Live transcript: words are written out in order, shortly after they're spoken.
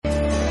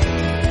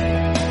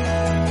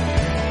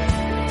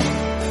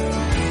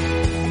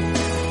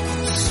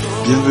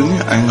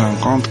Bienvenue à une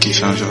rencontre qui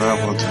changera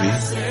votre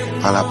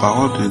vie par la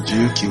parole de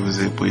Dieu qui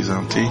vous est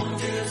présentée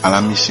à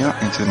la mission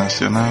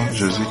internationale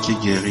Jésus qui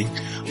guérit,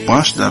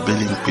 branche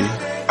d'Abelimpé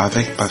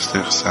avec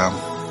Pasteur Sam.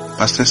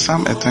 Pasteur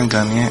Sam est un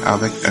Ghanéen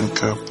avec un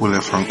cœur pour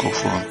les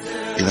francophones.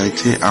 Il a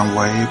été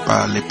envoyé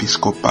par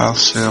l'épiscopale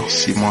Sœur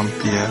Simone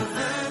Pierre,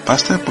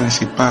 pasteur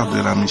principal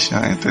de la mission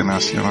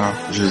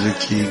internationale Jésus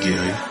qui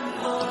guérit,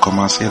 pour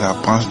commencer la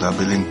branche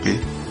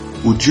d'Abelimpé,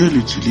 où Dieu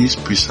l'utilise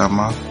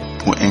puissamment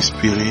pour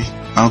inspirer,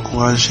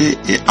 encourager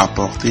et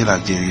apporter la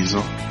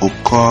guérison au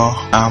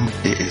corps, âme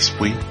et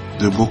esprit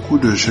de beaucoup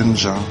de jeunes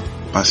gens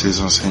par ses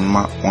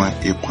enseignements oints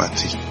et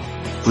pratiques.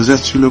 Vous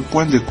êtes sur le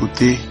point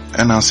d'écouter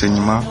un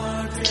enseignement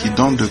qui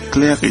donne de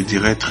claires et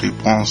directes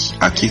réponses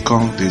à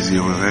quiconque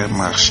désirerait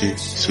marcher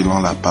selon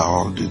la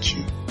parole de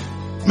Dieu.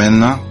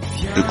 Maintenant,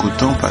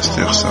 écoutons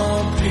Pasteur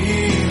Sam.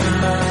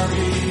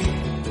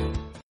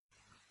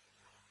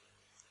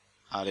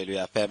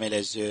 Alléluia. Fermez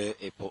les yeux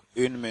et pour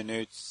 1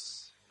 minute,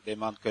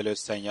 demande que le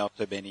Seigneur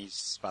te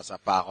bénisse par sa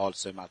parole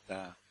ce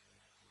matin.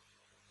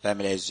 Ferme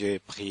les yeux et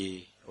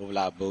prie. Ouvre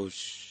la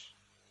bouche.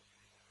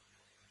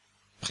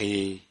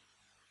 Prie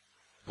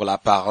pour la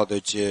parole de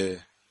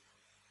Dieu.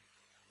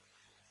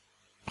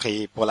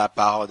 Prie pour la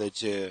parole de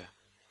Dieu.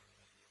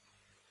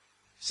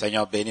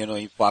 Seigneur, bénis-nous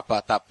une fois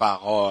par ta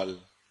parole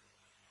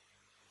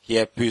qui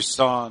est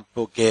puissante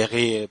pour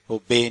guérir,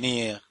 pour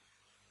bénir.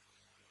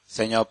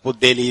 Seigneur, pour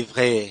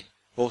délivrer,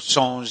 pour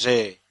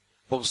changer,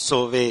 pour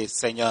sauver,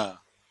 Seigneur.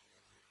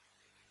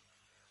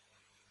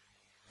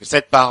 Que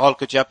cette parole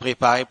que tu as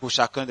préparée pour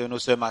chacun de nous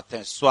ce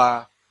matin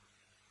soit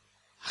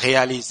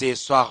réalisée,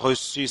 soit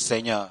reçue,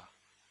 Seigneur.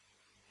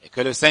 Et que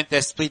le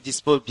Saint-Esprit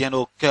dispose bien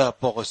au cœur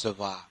pour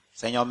recevoir.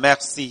 Seigneur,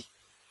 merci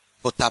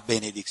pour ta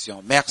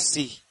bénédiction.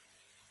 Merci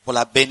pour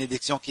la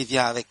bénédiction qui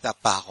vient avec ta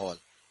parole.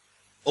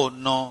 Au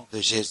nom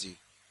de Jésus.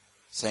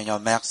 Seigneur,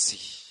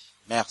 merci.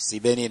 Merci,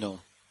 bénis-nous.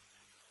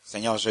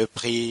 Seigneur, je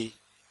prie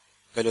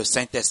que le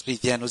Saint-Esprit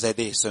vienne nous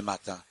aider ce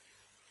matin.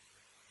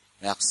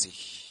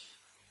 Merci.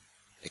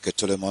 Et que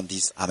tout le monde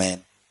dise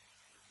Amen.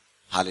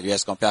 Alléluia.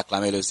 Est-ce qu'on peut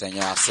acclamer le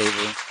Seigneur?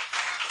 Asseyez-vous.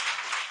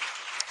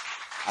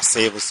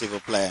 Asseyez-vous, s'il vous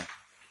plaît.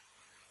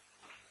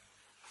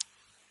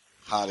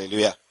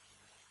 Alléluia.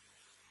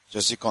 Je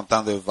suis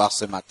content de vous voir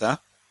ce matin.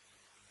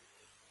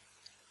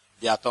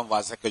 Dis à ton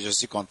voisin que je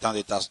suis content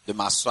de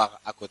m'asseoir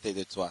à côté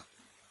de toi.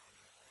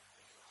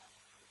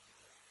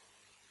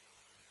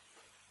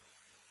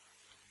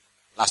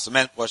 La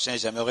semaine prochaine,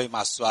 j'aimerais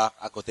m'asseoir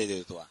à côté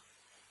de toi.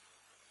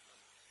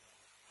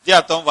 Dis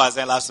à ton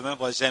voisin, la semaine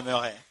prochaine,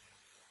 j'aimerais.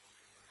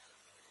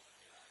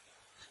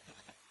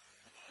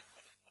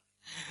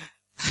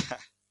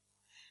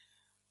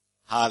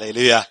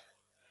 Alléluia.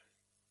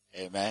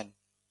 Amen.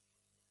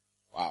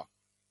 Wow.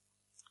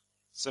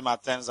 Ce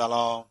matin, nous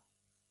avons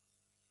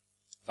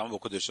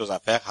beaucoup de choses à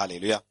faire.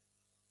 Alléluia.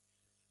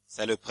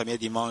 C'est le premier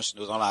dimanche,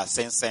 nous avons la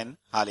Sainte Seine.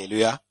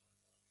 Alléluia.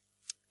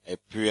 Et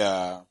puis,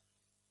 on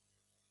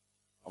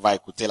va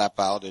écouter la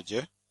parole de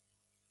Dieu.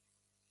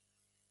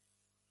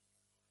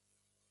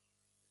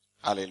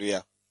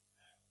 Alléluia.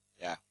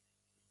 Yeah.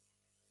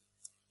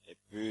 Et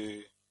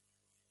puis,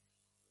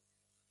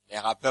 les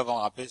rappeurs vont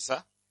rapper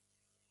ça.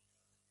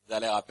 Vous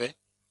allez rapper.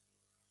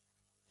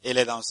 Et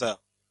les danseurs.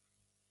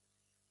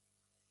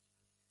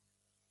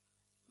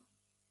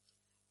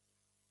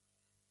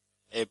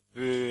 Et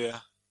puis,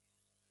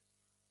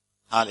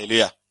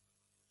 alléluia.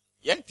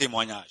 Il y a un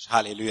témoignage.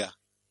 Alléluia.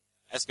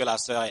 Est-ce que la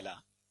sœur est là?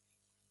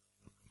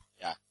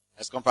 Yeah.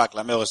 Est-ce qu'on peut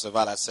acclamer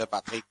recevoir la sœur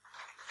Patrick?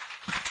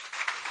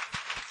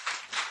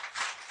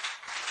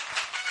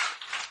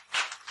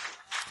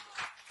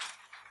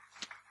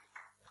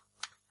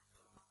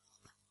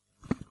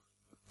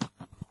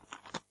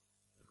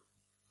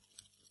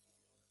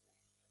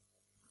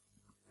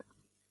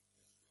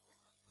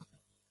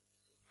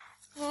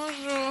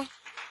 Bonjour.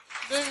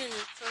 2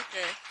 minutes, ok.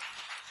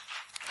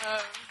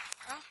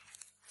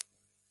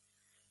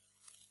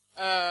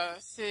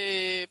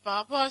 C'est par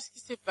rapport à ce qui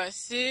s'est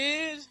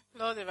passé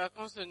lors des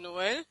vacances de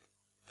Noël.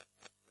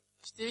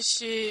 J'étais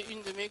chez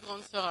une de mes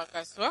grandes sœurs à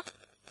Kassoua.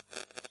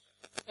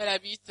 Elle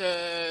habite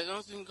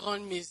dans une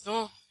grande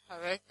maison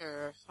avec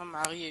son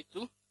mari et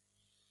tout.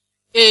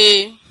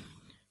 Et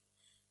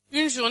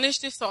une journée,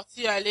 j'étais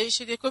sortie aller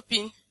chez des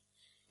copines.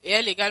 Et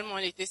elle également,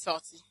 elle était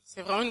sortie.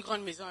 C'est vraiment une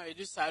grande maison avec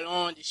 2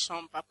 salons, des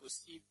chambres, pas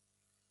possible.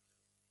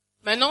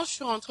 Maintenant, je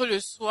suis rentrée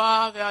le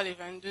soir vers les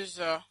 22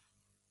 heures.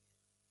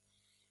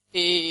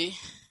 Et...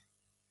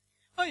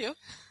 Oh yo.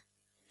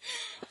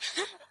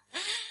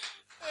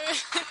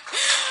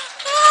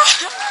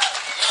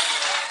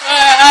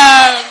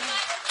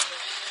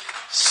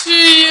 Je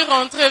suis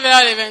rentrée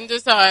vers les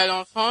 22 heures à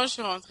l'enfant, je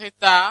suis rentrée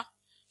tard.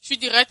 Je suis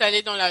direct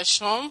allée dans la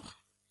chambre.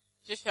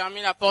 J'ai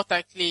fermé la porte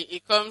à clé. Et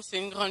comme c'est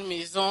une grande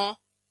maison,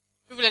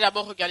 je voulais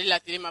d'abord regarder la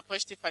télé, mais après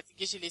j'étais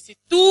fatiguée, j'ai laissé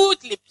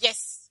toutes les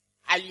pièces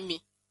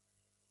allumées.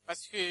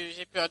 Parce que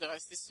j'ai peur de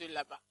rester seule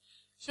là-bas.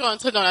 Je suis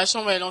rentrée dans la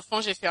chambre avec l'enfant,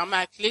 j'ai fermé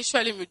à clé, je suis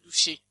allée me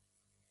doucher.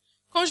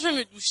 Quand je vais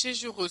me doucher,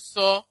 je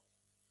ressors.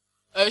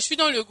 Je suis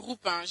dans le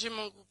groupe, j'ai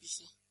mon groupe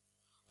ici.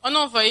 On a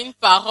envoyé une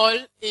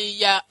parole et il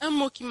y a un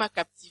mot qui m'a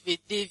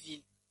captivé,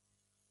 Devil.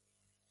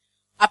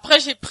 Après,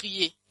 j'ai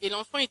prié et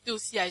l'enfant était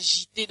aussi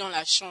agité dans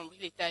la chambre.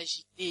 Il était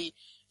agité.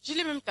 Je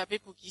l'ai même tapé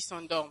pour qu'il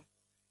s'endorme.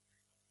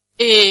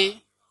 Et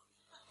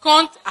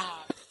je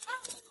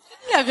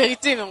dis la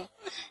vérité, non.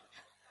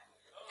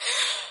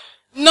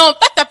 Non,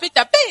 pas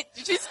taper.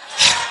 Juste...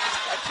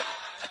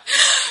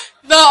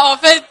 Non, en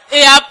fait,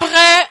 et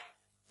après,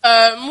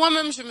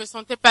 moi-même, je me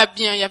sentais pas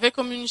bien. Il y avait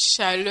comme une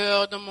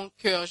chaleur dans mon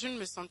cœur. Je ne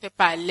me sentais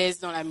pas à l'aise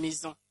dans la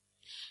maison.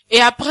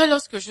 Et après,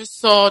 lorsque je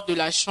sors de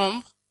la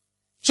chambre,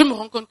 je me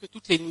rends compte que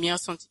toutes les lumières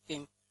sont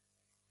éteintes.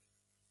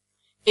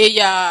 Et il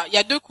y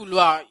a deux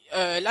couloirs.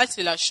 Là,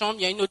 c'est la chambre.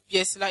 Il y a une autre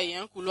pièce là et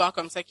un couloir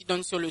comme ça qui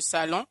donne sur le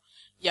salon.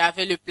 Il y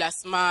avait le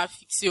plasma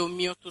fixé au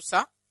mur, tout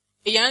ça.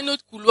 Et il y a un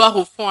autre couloir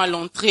au fond à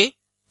l'entrée.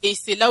 Et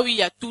c'est là où il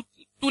y a tous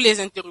les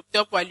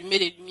interrupteurs pour allumer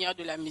les lumières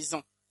de la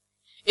maison.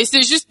 Et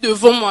c'est juste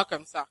devant moi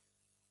comme ça.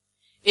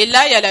 Et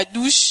là, il y a la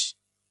douche.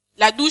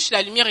 La douche,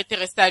 la lumière était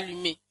restée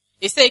allumée.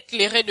 Et ça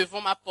éclairait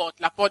devant ma porte,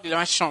 la porte de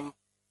ma chambre.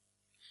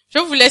 Je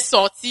voulais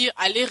sortir,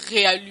 aller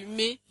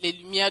réallumer les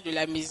lumières de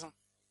la maison.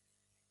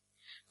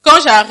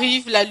 Quand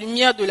j'arrive, la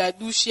lumière de la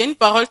douche, il y a une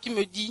parole qui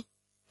me dit,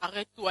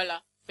 arrête-toi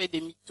là, fais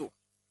demi-tour.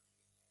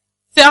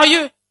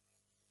 Sérieux,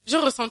 j'ai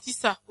ressenti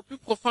ça au plus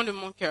profond de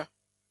mon cœur.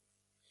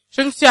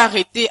 Je me suis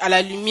arrêtée à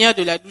la lumière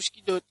de la douche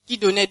qui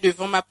donnait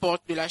devant ma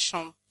porte de la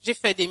chambre. J'ai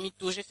fait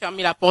demi-tour, j'ai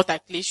fermé la porte à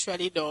clé, je suis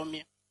allée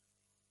dormir.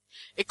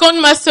 Et quand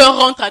ma sœur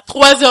rentre à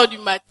 3 heures du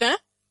matin,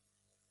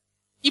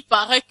 il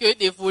paraît que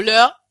des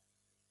voleurs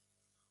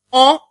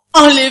ont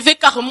enlevé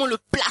carrément le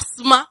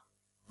plasma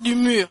du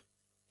mur.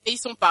 Et ils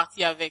sont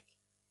partis avec.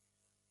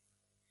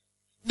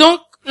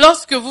 Donc,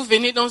 lorsque vous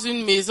venez dans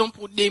une maison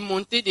pour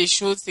démonter des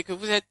choses, c'est que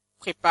vous êtes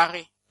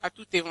préparé à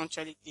toute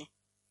éventualité.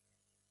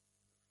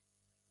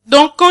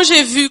 Donc, quand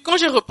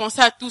j'ai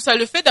repensé à tout ça,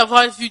 le fait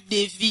d'avoir vu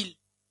des villes,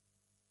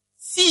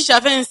 si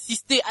j'avais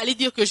insisté à aller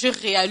dire que je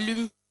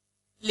réallume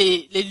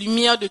les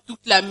lumières de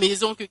toute la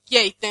maison, que qui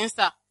a éteint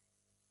ça,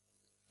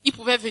 ils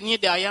pouvaient venir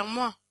derrière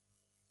moi.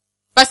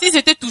 Parce qu'ils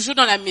étaient toujours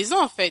dans la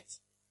maison, en fait.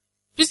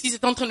 Puisqu'ils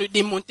étaient en train de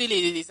démonter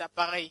les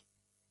appareils.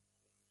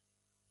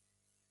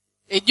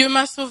 Et Dieu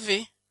m'a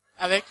sauvé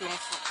avec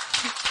l'enfant.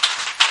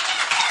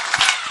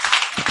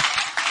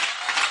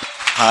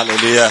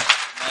 Alléluia.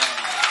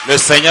 Le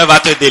Seigneur va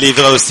te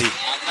délivrer aussi.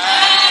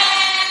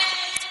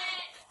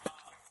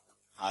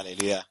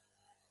 Alléluia.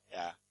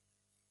 Yeah.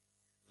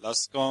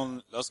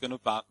 Lorsque nous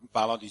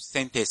parlons du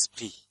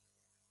Saint-Esprit,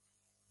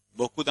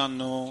 beaucoup d'entre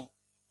nous,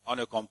 on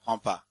ne comprend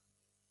pas.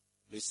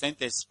 Le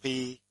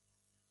Saint-Esprit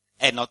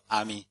est notre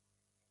ami.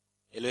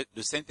 Et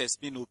le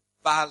Saint-Esprit nous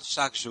parle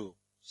chaque jour,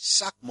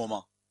 chaque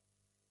moment.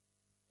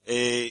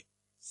 Et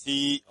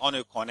si on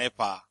ne connaît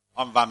pas,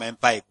 on ne va même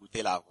pas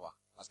écouter la voix.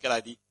 Parce qu'elle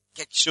a dit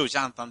quelque chose, j'ai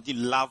entendu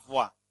la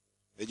voix.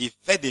 Elle dit,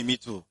 fais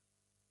demi-tour.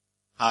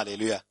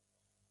 Alléluia.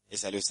 Et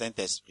c'est le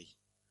Saint-Esprit.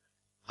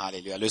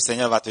 Alléluia. Le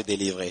Seigneur va te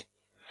délivrer.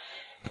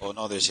 Au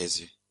nom de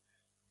Jésus.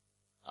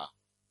 Ah.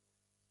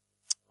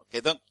 Ok,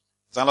 donc,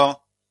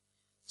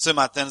 ce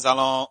matin, nous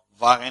allons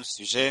voir un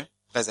sujet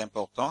très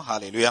important.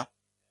 Alléluia.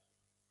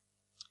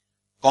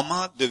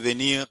 Comment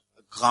devenir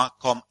grand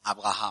comme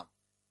Abraham?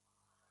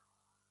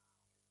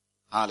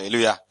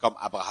 Alléluia, comme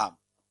Abraham.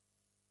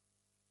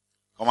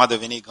 Comment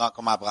devenir grand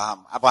comme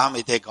Abraham? Abraham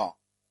était grand.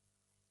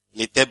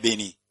 Il était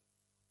béni.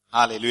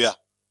 Alléluia.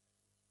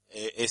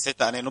 Et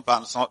cette année, nous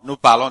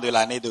parlons de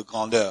l'année de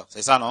grandeur.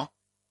 C'est ça, non?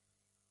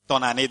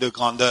 Ton année de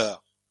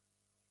grandeur.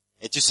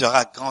 Et tu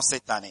seras grand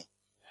cette année.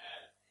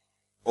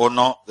 Au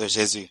nom de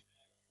Jésus.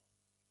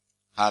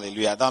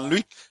 Alléluia. Dans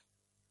Luc,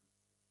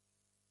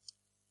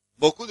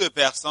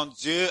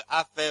 Dieu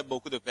a fait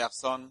beaucoup de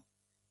personnes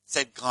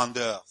cette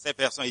grandeur. Ces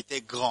personnes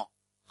étaient grands.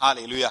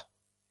 Alléluia.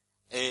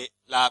 Et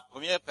la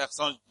première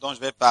personne dont je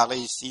vais parler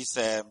ici,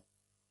 c'est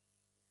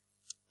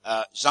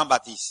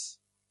Jean-Baptiste.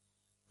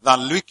 Dans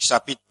Luc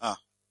chapitre 1.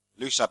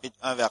 Luc chapitre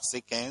 1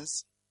 verset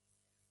 15.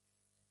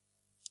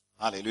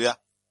 Alléluia.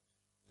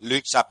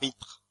 Luc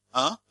chapitre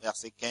 1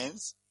 verset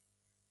 15.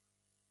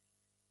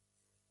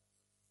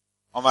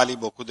 On va lire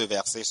beaucoup de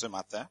versets ce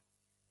matin.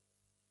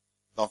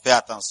 Donc fais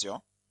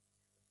attention.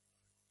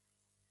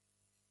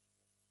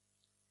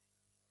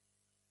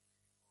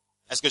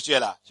 Est-ce que tu es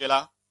là? Tu es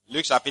là?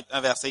 Luc chapitre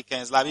 1 verset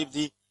 15. La Bible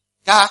dit,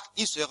 car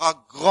il sera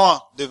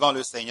grand devant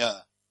le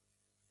Seigneur.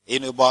 Et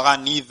il ne boira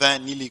ni vin,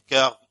 ni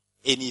liqueur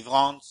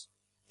enivrante.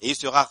 Et il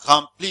sera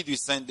rempli du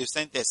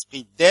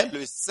Saint-Esprit dès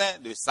le sein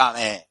de sa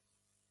mère.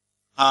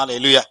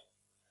 Alléluia.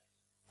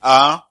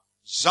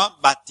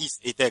 Jean-Baptiste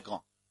était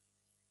grand.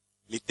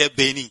 Il était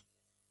béni.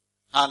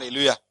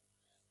 Alléluia.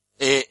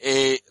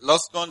 Et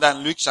lorsqu'on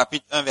dans Luc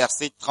chapitre 1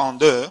 verset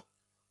 32,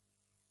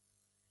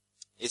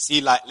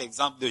 ici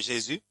l'exemple de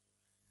Jésus,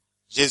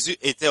 Jésus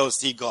était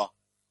aussi grand.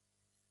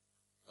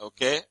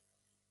 Ok?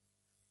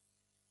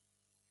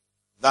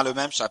 Dans le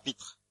même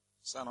chapitre.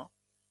 Ça, non?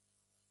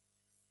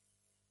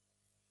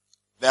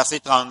 Verset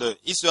 32.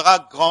 Il sera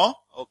grand,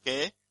 ok?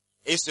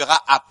 Et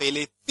sera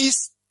appelé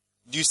fils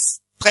du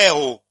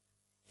Très-Haut.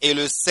 Et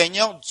le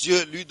Seigneur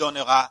Dieu lui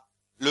donnera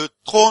le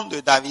trône de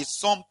David,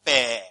 son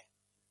père.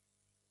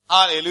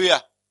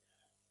 Alléluia.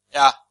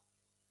 Yeah.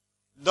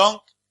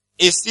 Donc,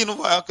 ici nous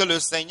voyons que le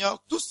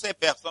Seigneur, toutes ces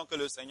personnes que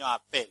le Seigneur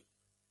appelle,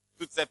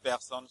 toutes ces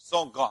personnes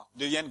sont grands,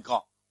 deviennent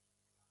grands.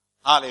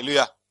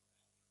 Alléluia.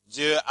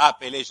 Dieu a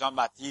appelé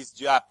Jean-Baptiste,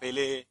 Dieu a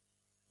appelé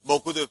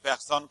beaucoup de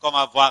personnes, comme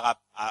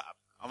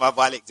on va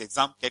voir les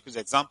exemples, quelques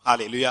exemples.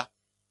 Alléluia.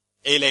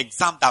 Et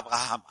l'exemple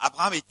d'Abraham.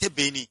 Abraham était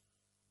béni.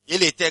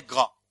 Il était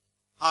grand.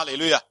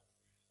 Alléluia.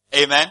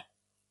 Amen.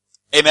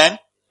 Amen.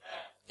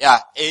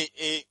 Yeah.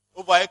 Et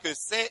vous voyez que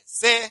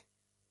cette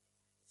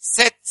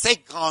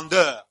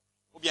grandeur,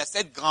 ou bien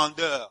cette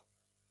grandeur,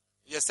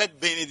 ou bien cette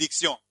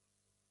bénédiction,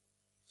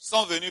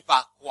 sont venues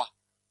par quoi?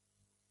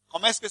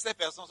 Comment est-ce que ces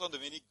personnes sont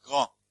devenues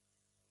grandes?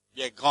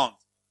 Bien grandes.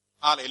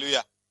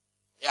 Alléluia.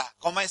 Yeah.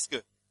 Comment est-ce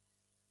que?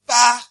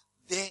 Par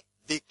des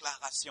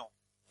déclarations,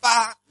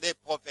 par des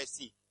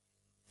prophéties,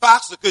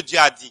 par ce que Dieu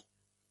a dit.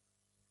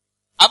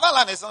 Avant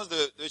la naissance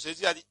de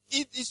Jésus, il a dit,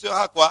 il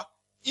sera quoi?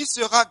 Il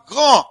sera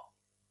grand.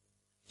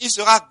 Il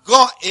sera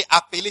grand et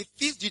appelé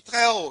fils du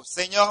Très-Haut,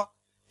 Seigneur.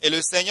 Et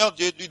le Seigneur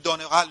Dieu lui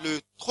donnera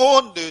le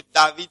trône de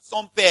David,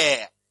 son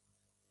père.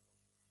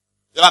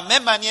 De la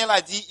même manière,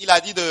 il a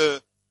dit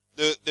de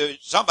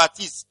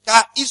Jean-Baptiste,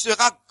 car il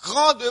sera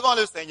grand devant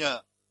le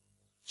Seigneur.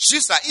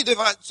 Juste ça, il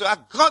sera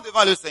grand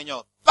devant le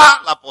Seigneur,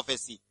 par la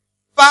prophétie,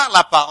 par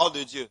la parole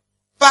de Dieu,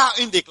 par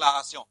une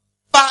déclaration,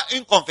 par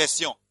une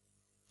confession.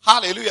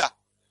 Alléluia.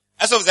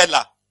 Est-ce que vous êtes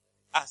là?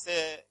 Ah,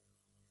 c'est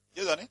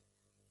Dieu donné?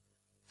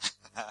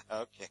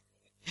 Ok.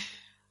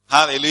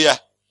 Alléluia.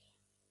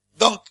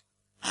 Donc,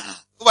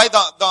 vous voyez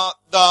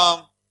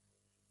dans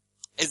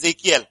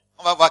Ézéchiel,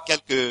 on va voir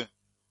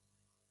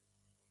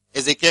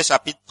Ézéchiel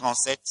chapitre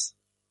 37.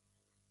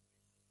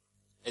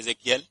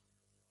 Ézéchiel.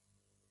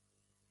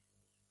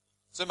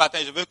 Ce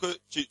matin, je veux que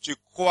tu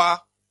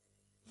crois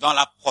dans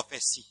la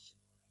prophétie.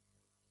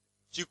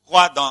 Tu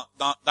crois dans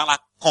la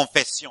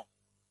confession.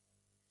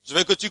 Je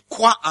veux que tu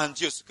crois en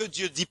Dieu, ce que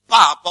Dieu dit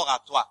par rapport à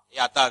toi et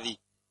à ta vie.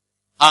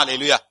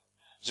 Alléluia.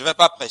 Je vais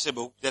pas prêcher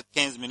beaucoup, peut-être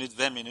 15 minutes,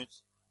 20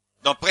 minutes.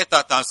 Donc prête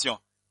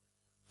attention.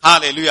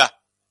 Alléluia.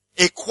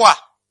 Et crois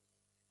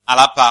à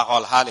la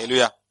parole.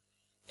 Alléluia.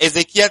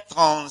 Ézéchiel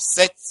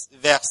 37,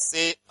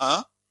 verset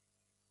 1.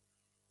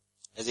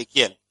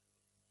 Ézéchiel.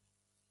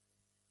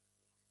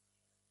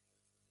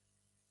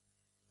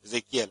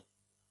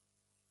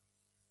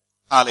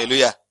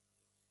 Alléluia.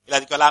 Il a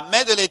dit que la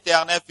main de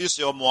l'Éternel fut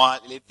sur moi.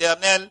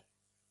 L'Éternel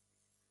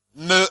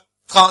me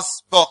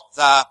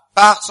transporta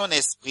par son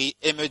esprit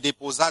et me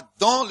déposa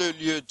dans le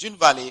lieu d'une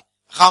vallée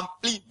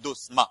remplie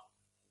d'ossements.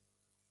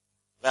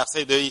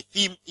 Verset 2,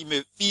 il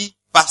me fit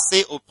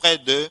passer auprès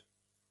d'eux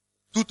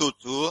tout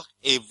autour,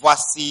 et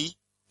voici,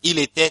 il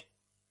était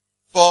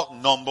fort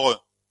nombreux.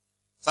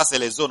 Ça, c'est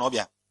les eaux, non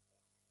bien?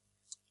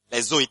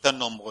 Les eaux étaient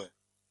nombreux.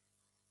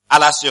 À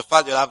la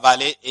surface de la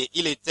vallée, et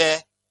il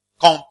était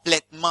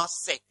complètement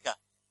sec.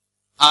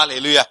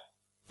 Alléluia.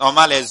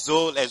 Normalement, les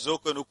eaux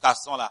que nous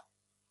cassons là,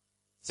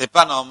 c'est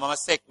pas normalement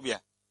sec ou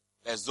bien?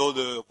 Les eaux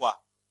de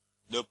quoi?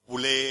 De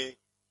poulet.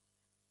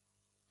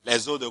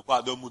 Les eaux de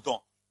quoi? De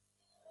mouton.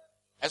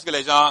 Est-ce que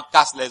les gens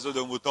cassent les eaux de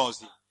mouton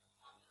aussi?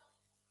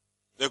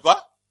 De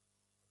quoi?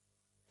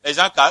 Les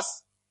gens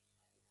cassent?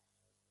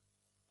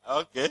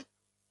 Ok.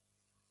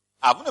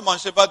 Ah, vous ne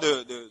mangez pas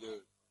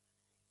de...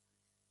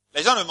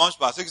 Les gens ne mangent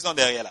pas, ceux qui sont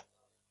derrière là.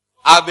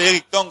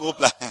 Abéric, ton groupe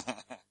là.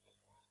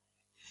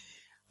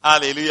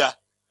 Alléluia.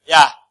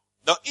 Yeah.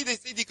 Donc, il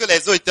dit que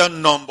les eaux étaient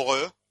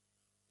nombreux.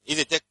 Ils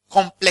étaient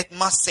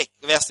complètement secs.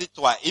 Verset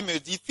 3. Il me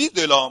dit, fils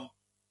de l'homme,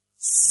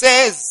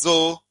 ces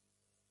eaux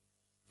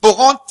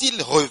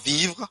pourront-ils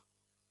revivre?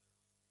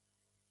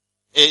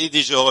 Et il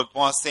dit, je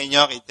réponds,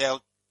 Seigneur éternel,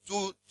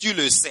 tu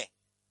le sais.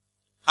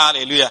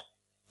 Alléluia.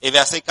 Et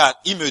verset 4,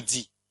 il me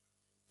dit,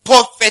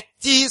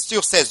 prophétise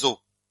sur ces eaux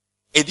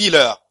et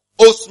dis-leur,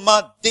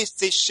 ossements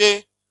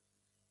desséchés,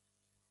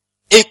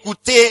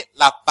 écoutez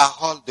la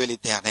parole de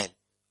l'Éternel.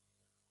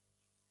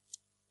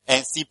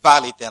 Ainsi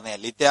parle l'Éternel.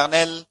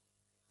 L'Éternel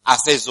à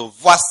ces eaux,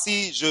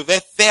 voici, je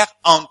vais faire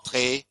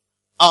entrer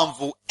en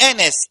vous un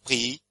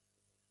esprit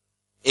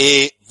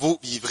et vous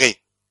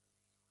vivrez.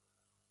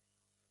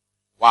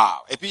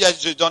 Wow. Et puis,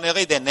 je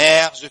donnerai des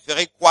nerfs, je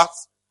ferai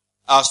croître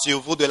sur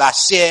vous de la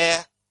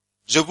chair,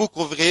 je vous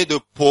couvrirai de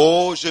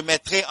peau, je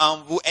mettrai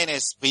en vous un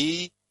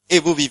esprit et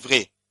vous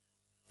vivrez.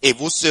 Et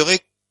vous saurez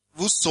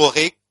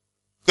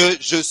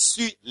que je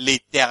suis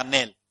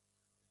l'Éternel.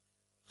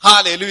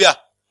 Alléluia.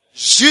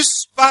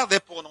 Juste par des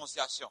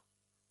prononciations.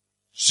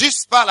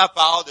 Juste par la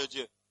parole de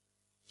Dieu.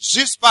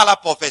 Juste par la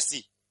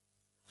prophétie.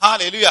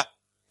 Alléluia.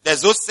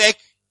 Des eaux secs,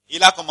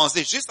 il a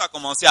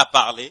commencé à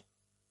parler.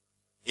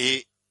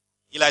 Et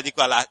il a dit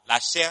quoi? La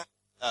chair,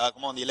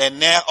 les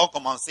nerfs ont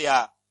commencé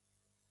à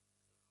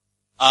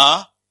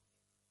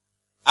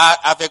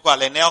fait quoi?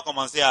 Les nerfs ont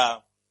commencé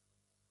à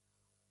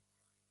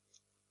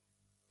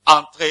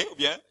entrer, ou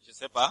bien, je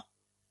sais pas.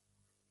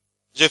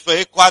 Je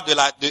ferai quoi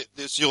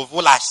sur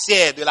vous la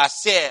chair, de la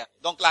chair.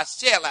 Donc la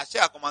chair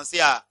a commencé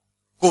à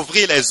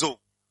couvrir les eaux.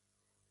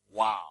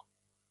 Wow.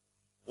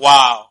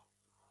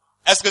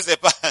 Est-ce que c'est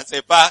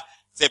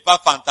pas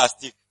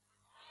fantastique?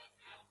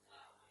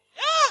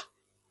 Yeah.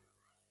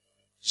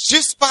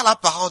 Juste par la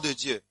parole de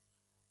Dieu.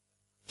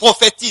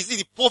 Prophétise, il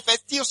dit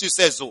prophétise sur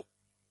ces eaux.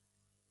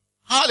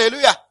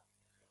 Alléluia.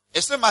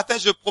 Et ce matin,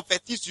 je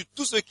prophétise sur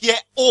tout ce qui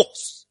est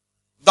ours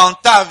dans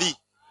ta vie.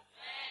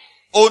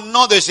 Au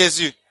nom de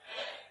Jésus.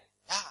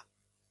 Yeah.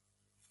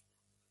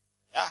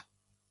 Yeah.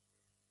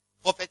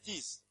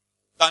 Prophétise.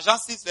 Dans Jean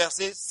 6,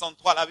 verset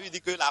 63, la Bible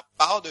dit que la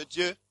parole de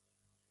Dieu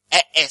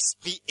est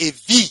esprit et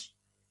vie.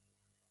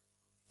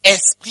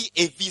 Esprit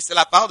et vie. C'est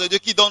la parole de Dieu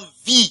qui donne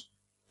vie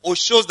aux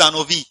choses dans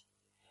nos vies.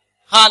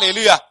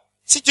 Alléluia.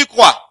 Si tu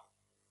crois,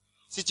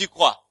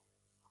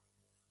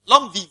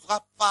 l'homme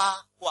vivra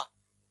par quoi?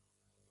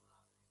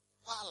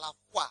 Par la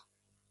foi.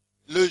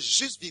 Le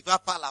juste vivra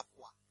par la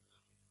foi.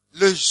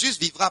 Le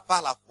juste vivra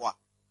par la foi.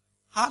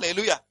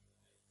 Alléluia.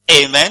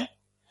 Amen.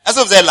 Est-ce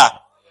que vous êtes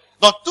là?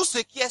 Donc tout ce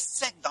qui est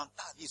sec dans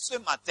ta vie ce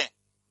matin,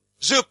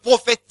 je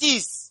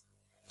prophétise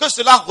que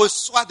cela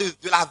reçoit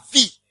de la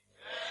vie.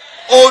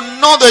 Au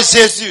nom de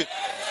Jésus.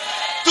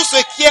 Tout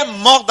ce qui est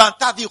mort dans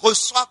ta vie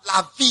reçoit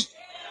la vie.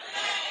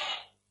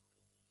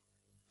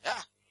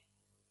 Yeah.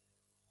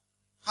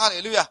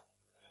 Alléluia.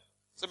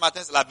 Ce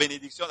matin, c'est la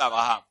bénédiction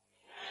d'Abraham.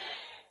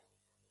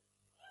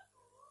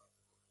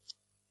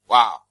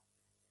 Wow.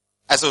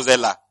 Est-ce que vous êtes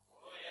là?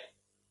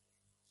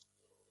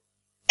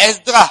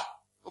 Esdras.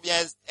 Ou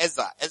bien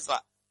Ezra.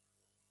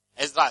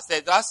 C'est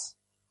Esdras?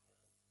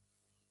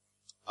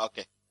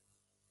 Ok.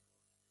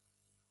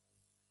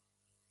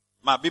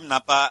 Ma Bible n'a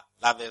pas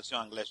la version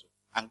anglaise,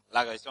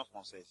 la version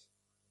française.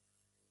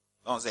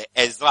 Donc c'est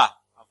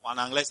Ezra. En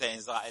anglais c'est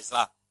Ezra.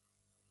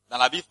 Dans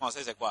la Bible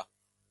française c'est quoi?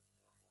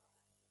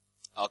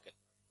 Ok.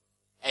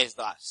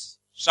 Esdras.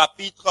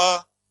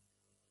 Chapitre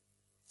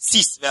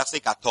 6,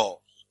 verset 14.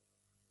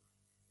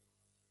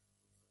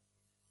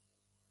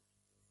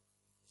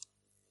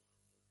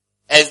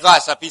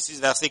 Esdras, chapitre 6,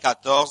 verset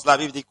 14. La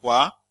Bible dit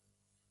quoi?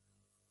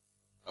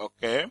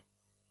 Ok.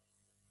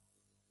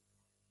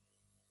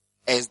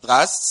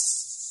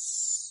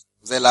 Esdras,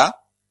 vous êtes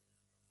là?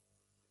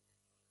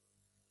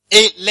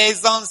 Et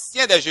les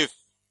anciens des Juifs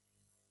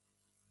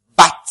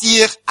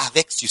bâtirent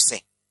avec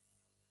succès,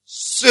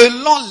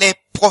 selon les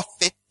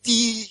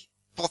prophéties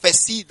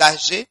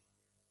d'Agé,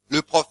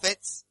 le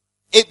prophète,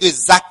 et de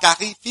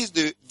Zacharie, fils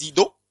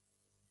d'Ido,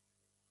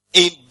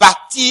 et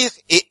bâtirent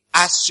et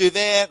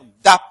achevèrent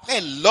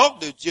d'après l'ordre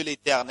de Dieu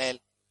l'Éternel,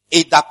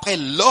 et d'après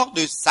l'ordre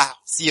de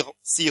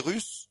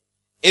Cyrus,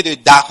 et de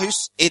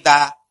Darius, et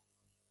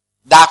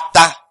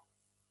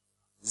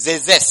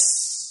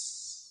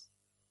d'Artaxerxès,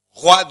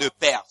 roi de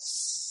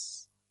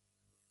Perse.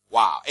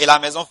 Wow. Et la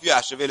maison fut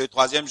achevée le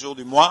 3e jour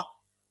du mois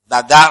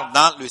d'Adar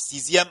dans la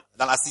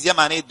 6e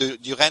année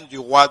du règne du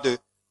roi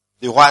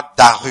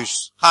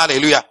Darius.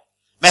 Alléluia.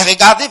 Mais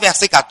regardez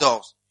verset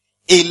 14.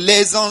 Et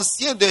les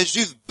anciens des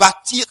Juifs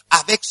bâtirent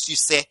avec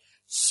succès,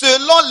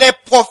 selon les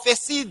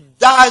prophéties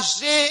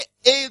d'Agé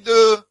et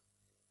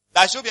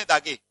d'Agé ou bien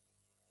d'Agé?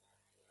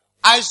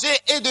 Agé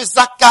et de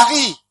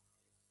Zacharie.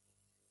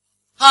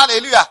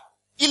 Alléluia.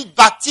 Ils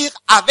bâtirent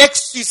avec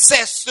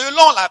succès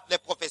selon les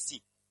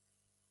prophéties.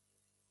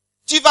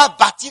 Tu vas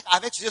bâtir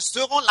avec succès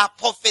selon la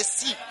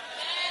prophétie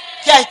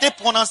qui a été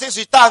prononcée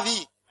sur ta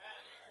vie.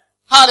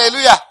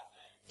 Alléluia.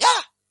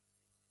 Yeah.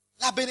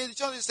 La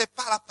bénédiction, c'est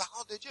pas la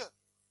parole de Dieu.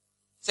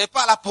 C'est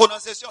pas la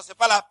prononciation, c'est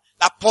pas la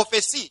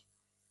prophétie.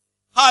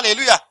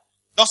 Alléluia.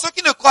 Donc ceux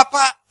qui ne croient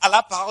pas à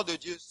la parole de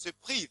Dieu se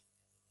privent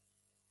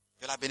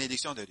de la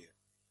bénédiction de Dieu.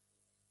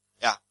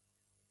 Yeah.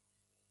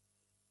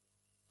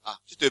 Ah,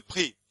 tu te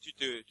prives,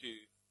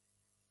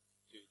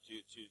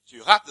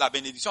 tu rates la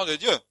bénédiction de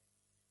Dieu.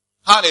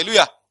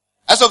 Alléluia.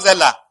 Est-ce que vous êtes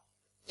là?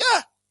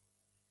 Yeah.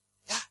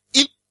 Yeah.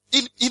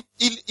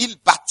 Ils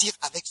bâtirent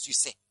avec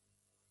succès.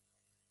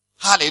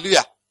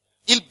 Alléluia.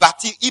 Ils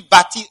bâtirent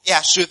et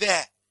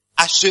achevèrent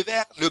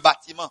le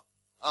bâtiment.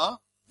 Hein?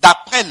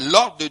 D'après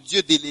l'ordre de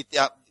Dieu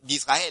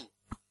d'Israël.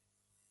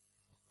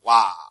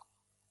 Waouh.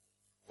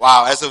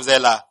 Waouh. Est-ce que vous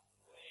êtes là?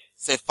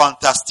 C'est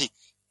fantastique.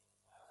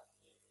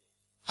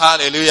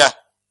 Alléluia.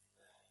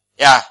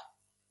 Yeah.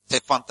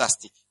 C'est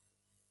fantastique.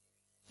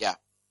 Yeah.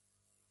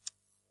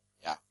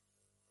 Yeah.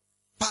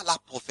 Pas la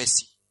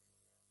prophétie.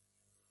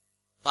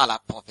 Pas la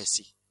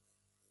prophétie.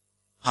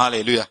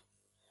 Alléluia.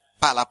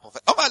 Pas la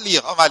prophétie. On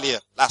va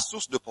lire la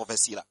source de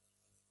prophétie là.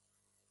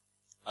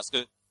 Parce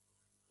que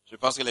je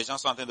pense que les gens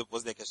sont en train de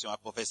poser des questions à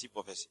prophétie.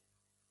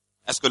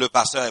 Est-ce que le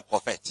pasteur est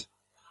prophète?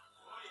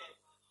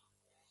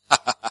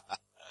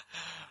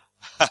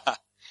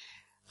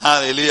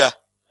 Alléluia.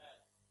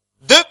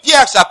 2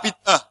 Pierre chapitre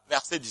 1,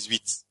 verset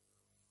 18.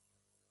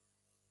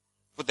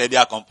 Pour t'aider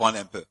à comprendre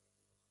un peu.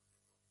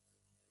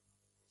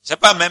 Je n'ai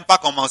pas même pas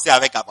commencé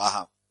avec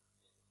Abraham.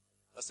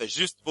 Ça, c'est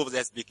juste pour vous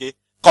expliquer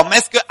comment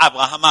est-ce que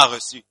Abraham a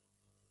reçu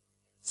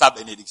sa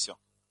bénédiction.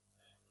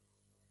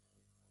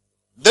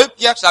 2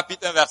 Pierre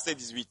chapitre 1, verset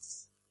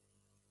 18.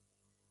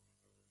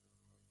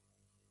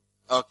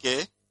 Ok.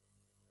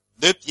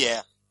 2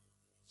 Pierre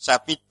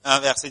chapitre 1,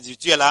 verset 18.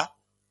 Tu es là?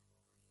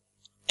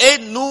 Et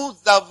nous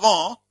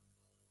avons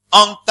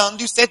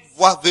entendu cette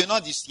voix venant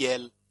du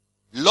ciel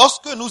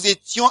lorsque nous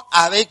étions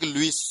avec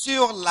lui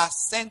sur la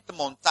sainte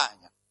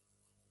montagne.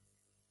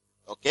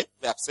 Ok,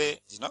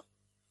 verset 19.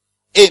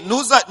 Et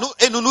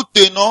nous nous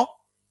tenons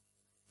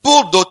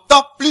pour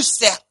d'autant plus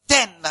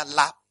certaine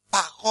la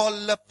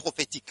parole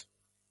prophétique,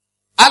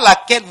 à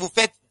laquelle vous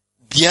faites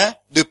bien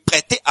de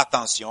prêter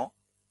attention,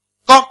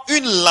 comme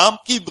une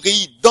lampe qui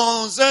brille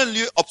dans un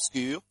lieu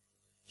obscur,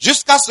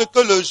 jusqu'à ce que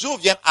le jour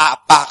vienne à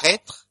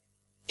apparaître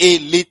et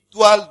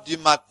l'étoile du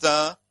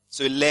matin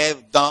se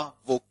lève dans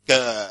vos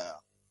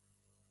cœurs.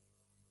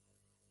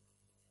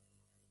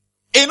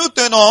 Et nous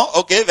tenons,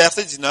 ok,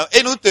 verset 19,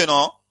 et nous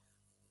tenons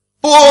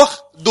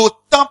pour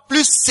d'autant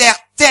plus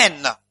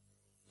certaine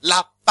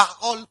la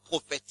parole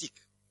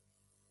prophétique.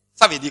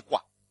 Ça veut dire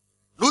quoi?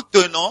 Nous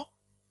tenons,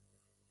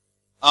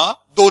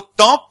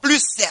 d'autant plus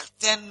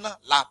certaine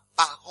la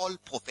parole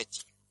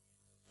prophétique.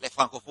 Les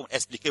francophones,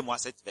 expliquez-moi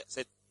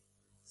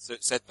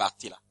cette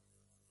partie-là.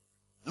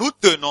 Nous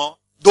tenons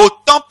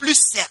d'autant plus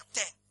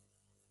certaine.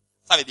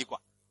 Ça veut dire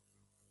quoi?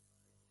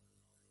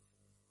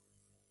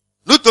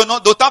 Nous tenons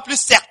d'autant plus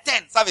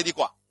certaine. Ça veut dire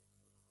quoi?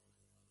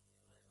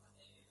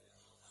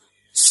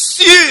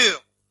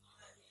 Sûr.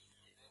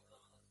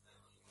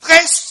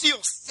 Très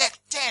sûr,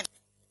 certaine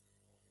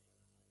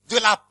de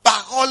la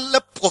parole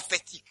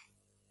prophétique.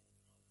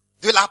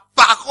 De la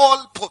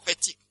parole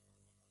prophétique.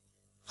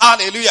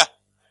 Alléluia.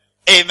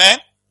 Amen.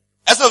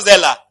 Est-ce que vous êtes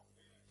là?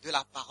 De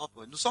la parole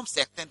prophétique. Nous sommes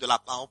certains de la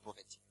parole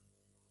prophétique.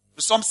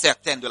 Nous sommes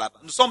certains de la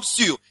parole. Nous sommes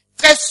sûrs,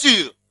 très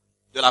sûrs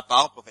de la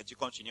parole prophétique.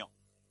 Continuons.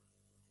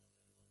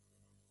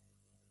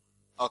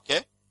 Ok?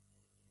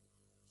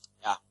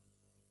 Yeah.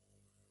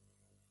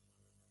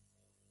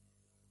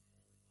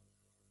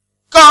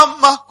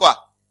 Comme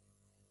quoi?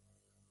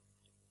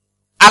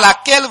 À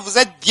laquelle vous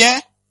êtes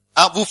bien,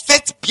 vous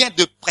faites bien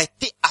de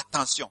prêter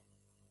attention.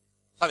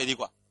 Ça veut dire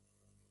quoi?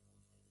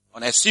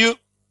 On est sûr.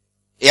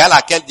 Et à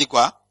laquelle dit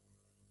quoi?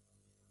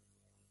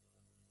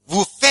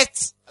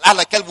 À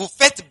laquelle vous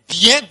faites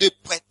bien de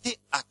prêter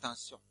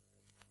attention.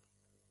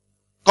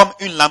 Comme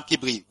une lampe qui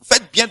brille. Vous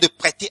faites bien de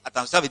prêter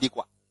attention. Ça veut dire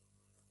quoi?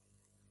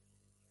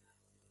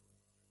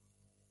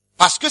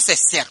 Parce que c'est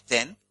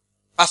certain,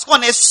 parce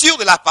qu'on est sûr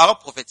de la parole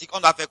prophétique,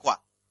 on doit faire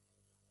quoi?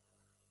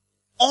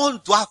 On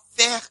doit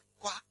faire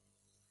quoi?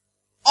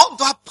 On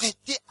doit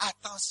prêter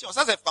attention.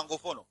 Ça, c'est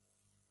francophone.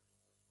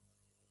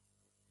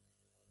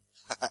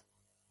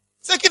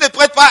 Ceux qui ne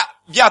prêtent pas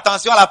bien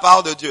attention à la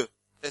parole de Dieu.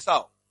 C'est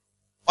ça.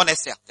 On est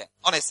certain.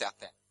 On est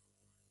certain.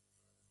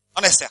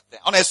 On est certain.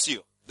 On est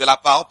sûr de la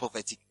parole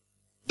prophétique.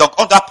 Donc,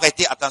 on doit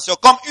prêter attention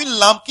comme une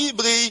lampe qui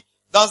brille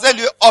dans un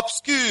lieu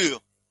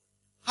obscur.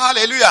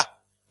 Alléluia.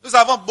 Nous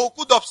avons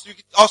beaucoup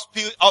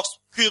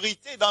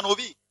d'obscurité dans nos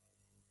vies.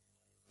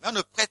 Mais on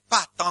ne prête pas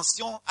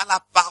attention à la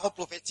parole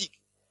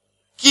prophétique.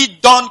 Qui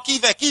donne,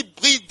 qui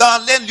brille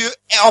dans les lieux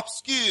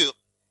obscurs.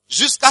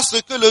 Jusqu'à ce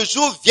que le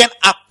jour vienne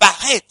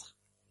apparaître.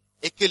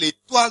 Et que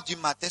l'étoile du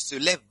matin se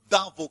lève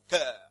dans vos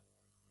cœurs.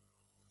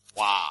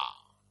 Waouh!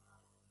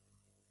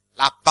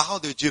 La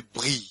parole de Dieu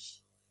brille.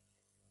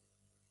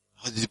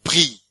 Elle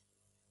brille.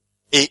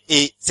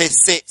 Et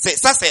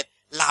ça c'est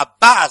la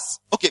base.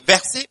 Ok,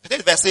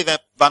 peut-être verset 20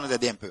 va nous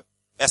aider un peu.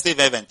 Verset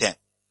 20-21.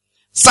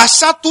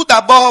 Sachant tout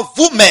d'abord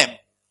vous-même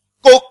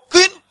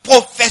qu'aucune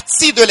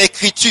prophétie de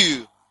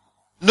l'écriture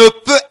ne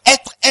peut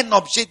être un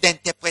objet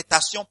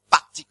d'interprétation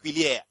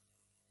particulière.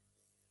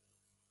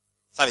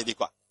 Ça veut dire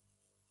quoi?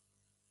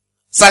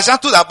 Sachant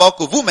tout d'abord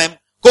que vous-même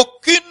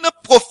qu'aucune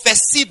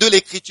prophétie de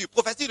l'écriture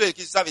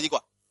ça veut dire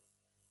quoi?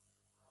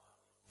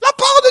 La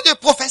parole de Dieu,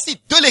 prophétie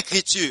de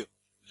l'écriture,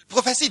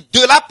 prophétie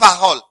de la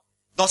parole.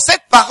 Donc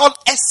cette parole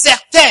est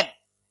certaine.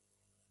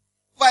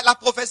 Ouais, la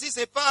prophétie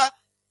c'est pas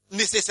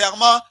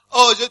nécessairement,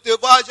 oh je te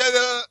vois,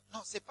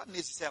 non, c'est pas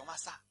nécessairement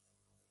ça.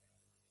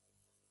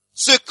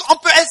 Ce qu'on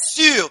peut être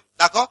sûr,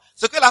 d'accord?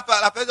 Ce que la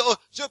personne, oh,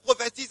 je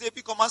prophétise et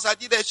puis commence à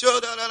dire des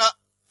choses,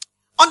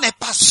 on n'est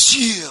pas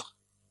sûr.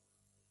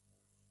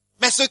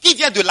 Mais ce qui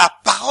vient de la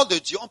parole de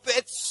Dieu, on peut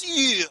être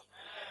sûr.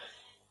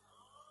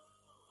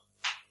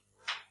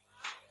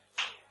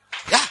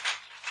 Yeah.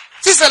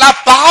 Si c'est la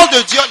parole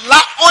de Dieu,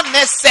 là, on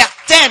est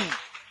certaine.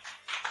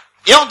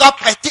 Et on doit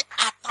prêter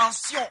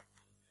attention.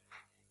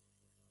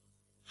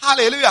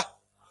 Alléluia.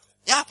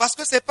 Yeah, parce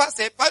que c'est pas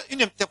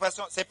une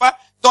interprétation, c'est pas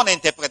ton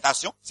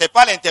interprétation, c'est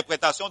pas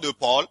l'interprétation de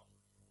Paul.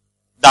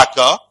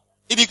 D'accord?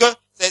 Il dit que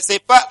c'est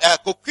pas,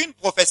 qu'aucune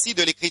prophétie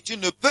de l'écriture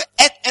ne peut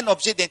être un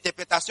objet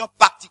d'interprétation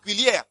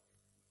particulière.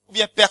 Ou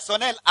bien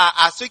personnel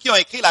à ceux qui ont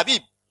écrit la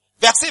Bible.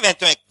 Verset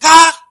 21.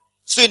 Car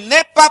ce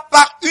n'est pas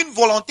par une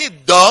volonté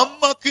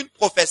d'homme qu'une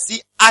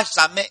prophétie a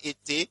jamais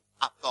été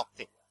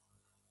apportée.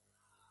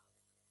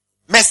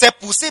 Mais c'est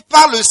poussé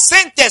par le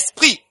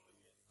Saint-Esprit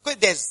que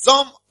des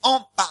hommes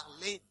ont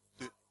parlé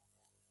d'eux.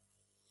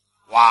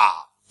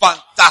 Waouh!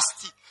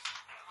 Fantastique!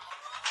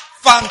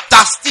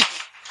 Fantastique!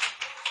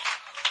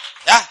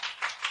 Yeah.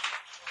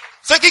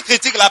 Ceux qui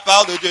critiquent la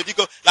parole de Dieu disent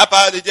que la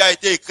parole de Dieu a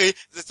été écrite,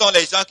 ce sont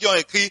les gens qui ont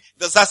écrit,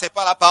 de ça c'est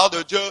pas la parole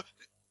de Dieu.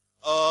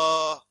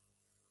 Oh,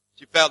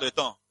 tu perds le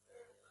temps.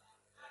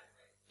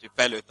 Tu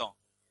perds le temps.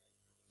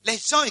 Les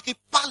gens ont écrit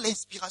par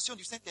l'inspiration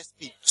du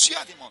Saint-Esprit. Dieu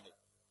a demandé.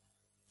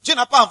 Dieu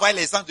n'a pas envoyé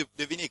les anges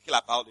de venir écrire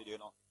la parole de Dieu,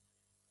 non.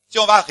 Si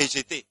on va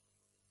rejeter.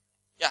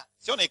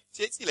 Si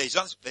les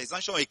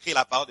anges ont écrit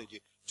la parole de Dieu.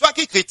 Tu vois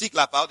qui critique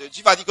la parole de Dieu,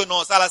 tu vas dire que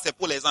non, ça là c'est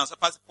pour les anges, ça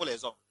pas pour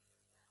les hommes.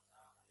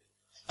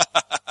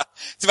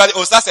 Tu vas dire,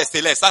 oh ça c'est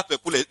céleste, ça c'est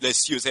pour les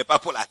cieux, c'est pas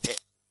pour la terre.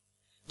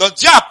 Donc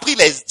Dieu a pris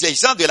les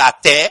gens de la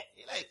terre,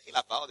 il a écrit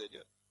la parole de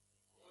Dieu.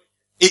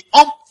 Et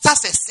ça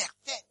c'est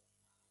certain.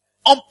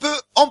 On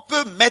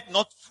peut mettre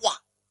notre foi.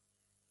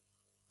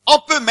 On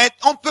peut mettre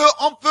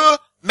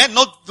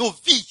nos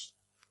vies.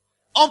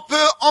 On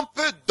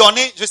peut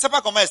donner, je sais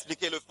pas comment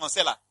expliquer le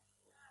français là.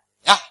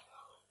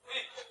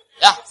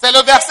 C'est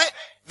le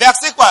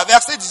verset quoi?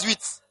 Verset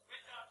 18.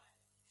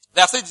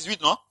 Verset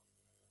 18, non?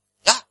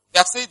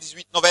 Verset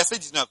 18, non, verset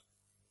 19.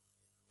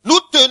 Nous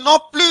tenons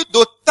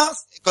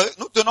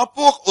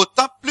pour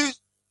autant plus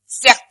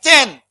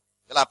certaine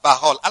de la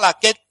parole à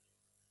laquelle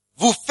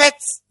vous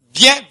faites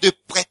bien de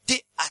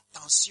prêter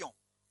attention.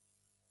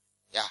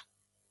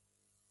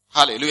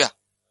 Alléluia.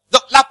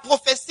 Donc, la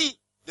prophétie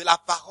de la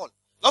parole.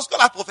 Lorsque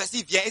la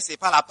prophétie vient et c'est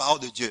pas la parole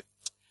de Dieu.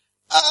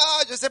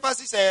 Je sais pas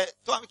si c'est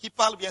toi qui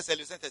parles bien, c'est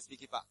le Saint-Esprit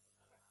qui parle.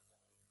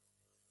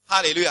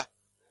 Alléluia.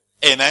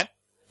 Amen.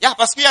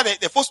 Parce qu'il y a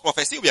des fausses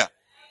prophéties ou bien?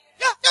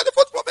 Il y a des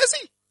fausses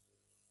prophéties.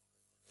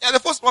 Il y a des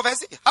fausses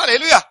prophéties.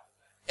 Alléluia.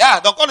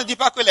 Donc on ne dit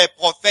pas que les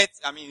prophètes,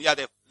 il y a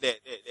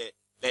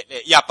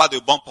il y a pas de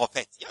bons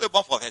prophètes. Il y a de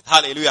bons prophètes.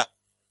 Alléluia.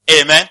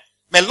 Amen.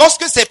 Mais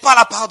lorsque c'est pas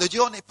la parole de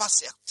Dieu, on n'est pas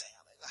certain.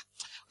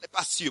 On n'est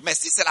pas sûr. Mais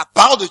si c'est la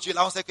parole de Dieu,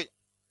 là, on sait que,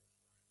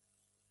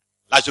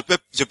 là,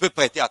 je peux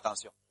prêter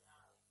attention.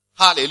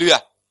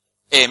 Alléluia.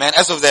 Amen.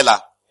 Est-ce que vous êtes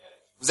là?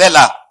 Vous êtes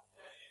là?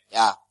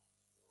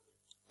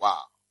 Wow.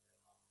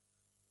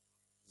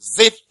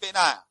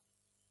 Zéphaniah.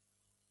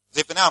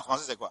 Zéphaniah en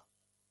français, c'est quoi?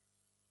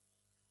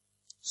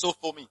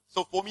 Sophomie.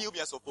 Sophomie ou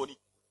bien sophonie?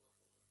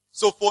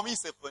 Sophomie,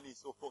 symphonie,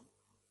 sophomie.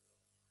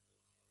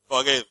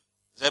 Forgive.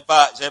 J'ai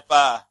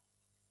pas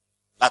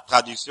la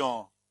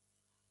traduction.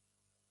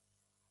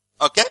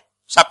 Ok?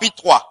 Chapitre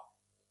 3.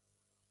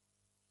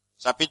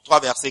 Chapitre 3,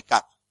 verset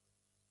 4.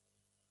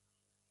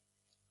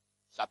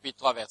 Chapitre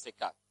 3, verset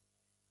 4.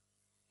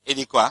 Il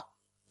dit quoi?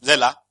 Vous êtes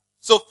là?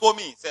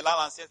 Sophomie, c'est là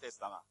l'Ancien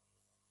Testament.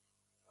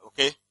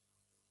 Ok?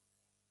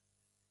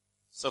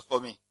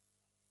 Sophomie.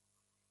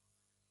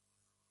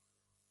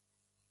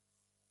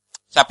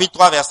 Chapitre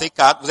 3, verset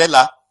 4. Vous êtes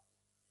là?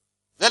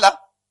 Vous êtes là?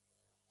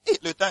 Et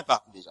le temps est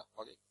parti déjà.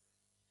 Okay.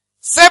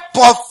 Ces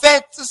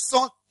prophètes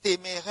sont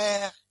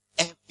téméraires,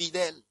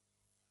 infidèles.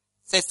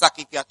 Ces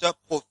sacrificateurs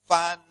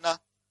profanent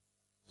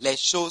les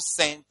choses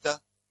saintes,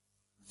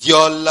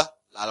 violent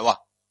la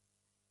loi.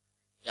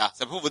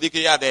 C'est pour vous dire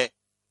qu'il y a des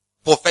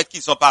prophètes qui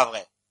ne sont pas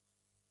vrais.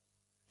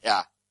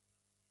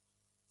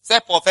 Ces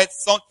prophètes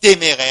sont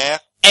téméraires,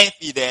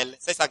 infidèles.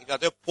 Ces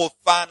sacrificateurs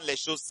profanent les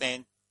choses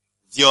saintes,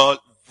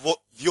 violent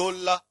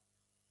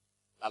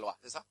la loi.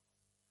 C'est ça?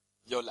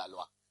 Violent la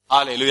loi.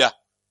 Alléluia.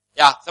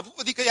 C'est pour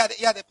vous dire qu'il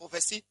y a des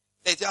prophéties.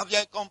 Les gens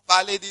viennent comme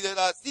parler,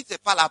 si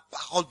c'est pas la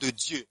parole de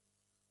Dieu,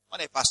 on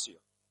n'est pas sûr.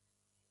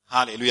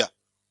 Alléluia.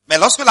 Mais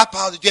lorsque la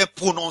parole de Dieu est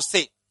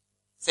prononcée,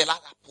 c'est là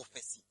la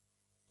prophétie.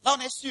 Là, on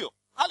est sûr.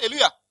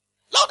 Alléluia.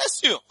 Là, on est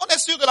sûr. On est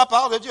sûr de la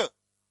parole de Dieu.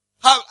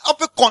 On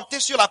peut compter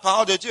sur la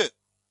parole de Dieu.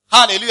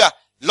 Alléluia.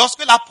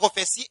 Lorsque la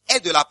prophétie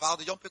est de la parole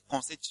de Dieu, on peut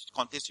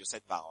compter sur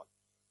cette parole.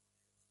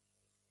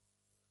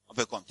 On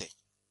peut compter.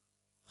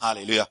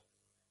 Alléluia.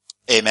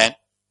 Amen.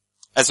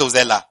 Est-ce que vous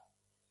êtes là?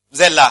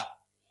 Vous êtes là?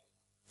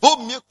 Vaut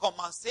mieux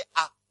commencer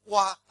à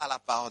croire à la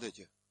parole de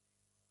Dieu.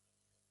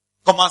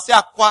 Commencez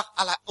à croire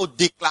aux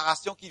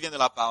déclarations qui viennent de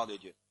la parole de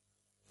Dieu.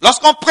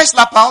 Lorsqu'on prêche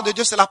la parole de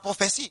Dieu, c'est la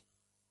prophétie.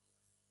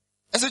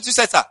 Est-ce que tu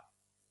sais ça?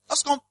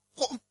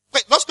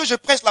 Lorsque je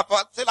prêche la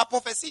parole, c'est la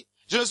prophétie.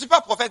 Je ne suis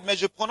pas prophète, mais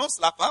je prononce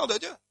la parole de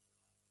Dieu.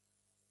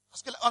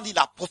 Parce que là, on dit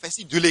la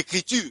prophétie de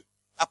l'écriture.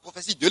 La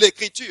prophétie de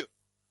l'écriture.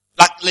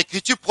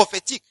 L'écriture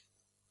prophétique.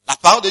 La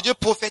parole de Dieu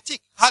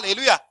prophétique.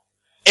 Alléluia.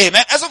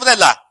 Amen. Est-ce que vous êtes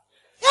là?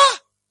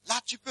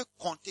 Là, tu peux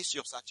compter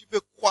sur ça. Tu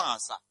peux croire en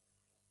ça.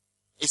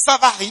 Et ça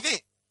va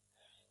arriver.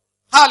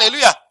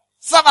 Alléluia.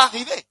 Ça va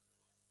arriver.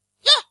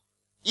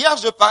 Hier,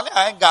 je parlais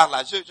à un gars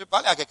là. Je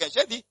parlais à quelqu'un.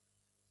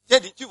 J'ai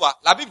dit, tu vois,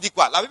 la Bible dit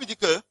quoi? La Bible dit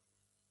que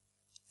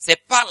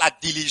c'est pas la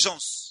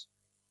diligence.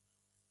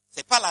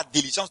 C'est pas la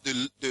diligence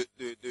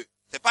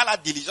c'est pas la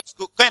diligence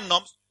qu'un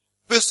homme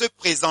peut se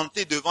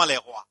présenter devant les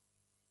rois.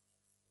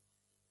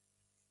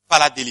 Pas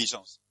la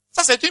diligence.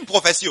 Ça, c'est une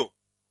prophétie.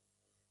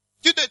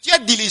 Tu es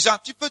diligent,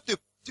 tu peux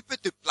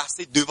te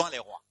placer devant les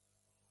rois.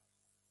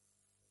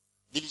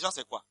 Diligence,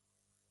 c'est quoi?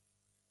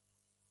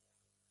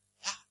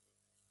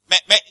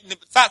 Mais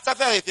ça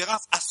fait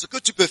référence à ce que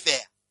tu peux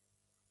faire.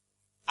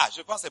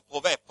 Je pense que c'est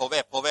Proverbe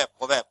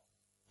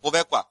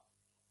quoi?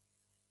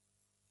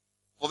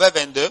 Proverbe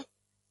 22.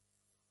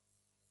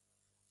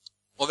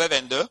 Proverbe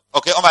 22.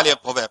 Ok, on va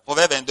lire Proverbe.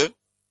 Proverbe 22.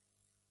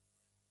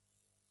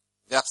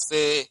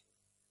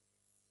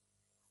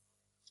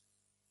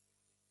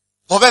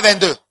 Proverbe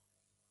 22.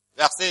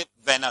 Verset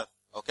 29.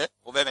 Ok?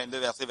 Proverbe 22,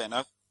 verset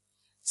 29.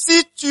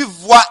 Si tu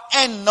vois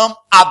un homme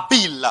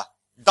habile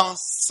dans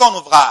son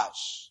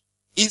ouvrage,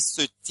 il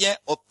se tient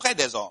auprès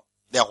des hommes,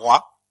 des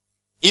rois.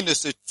 Il ne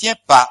se tient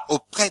pas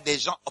auprès des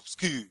gens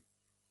obscurs.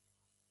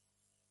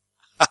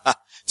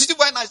 Si tu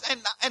vois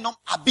un homme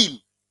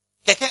habile,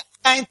 quelqu'un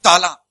a un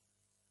talent,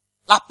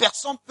 la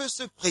personne peut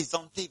se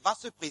présenter, va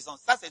se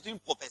présenter. Ça, c'est une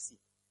prophétie.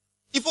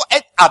 Il faut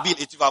être habile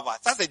et tu vas voir.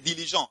 Ça, c'est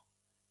diligent.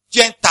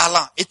 Tu as un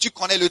talent et tu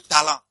connais le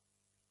talent.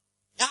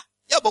 Il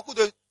y a beaucoup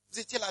de... Vous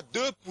étiez là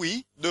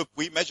depuis,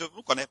 mais je ne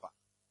vous connais pas.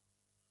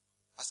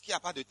 Parce qu'il n'y a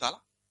pas de talent.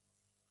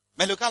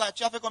 Mais le cas là,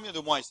 tu as fait combien de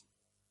mois ici?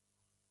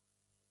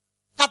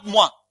 4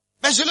 mois.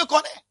 Mais je le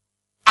connais.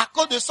 À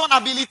cause de son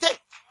habilité.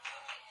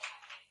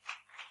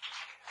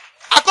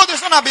 À cause de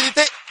son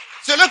habilité,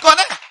 je le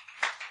connais.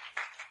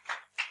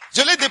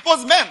 Je le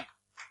dépose même.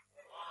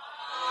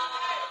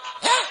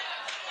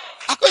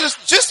 À cause de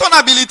juste son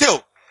habilité.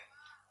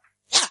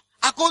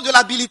 À cause de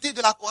l'habilité,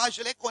 de la courage,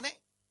 je les connais.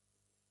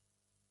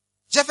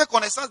 J'ai fait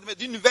connaissance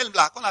d'une nouvelle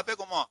là, qu'on appelle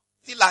comment?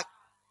 C'est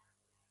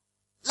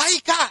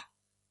Laïka.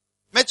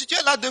 Mais tu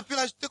es là depuis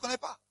là, je ne te connais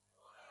pas.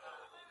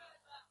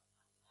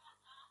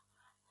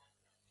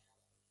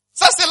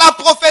 Ça c'est la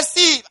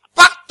prophétie.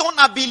 Par ton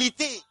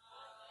habilité.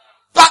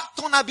 Par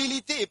ton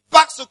habilité.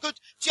 Parce que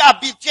tu es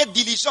habile, tu es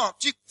diligent.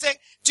 Tu fais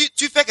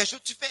quelque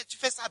chose, tu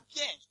fais ça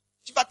bien.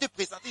 Tu vas te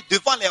présenter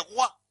devant les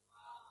rois.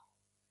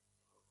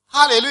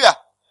 Alléluia.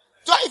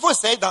 Toi, il faut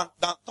essayer dans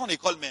ton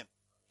école même.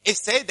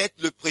 Essaye d'être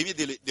le premier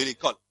de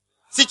l'école.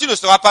 Si tu ne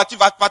seras pas, tu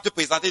vas pas te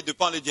présenter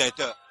devant le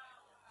directeur.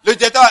 Le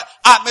directeur,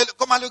 mais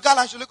comment le gars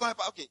là, je le connais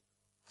pas. Ok.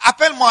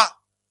 Appelle-moi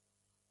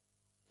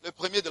le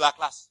premier de la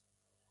classe.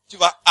 Tu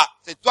vas,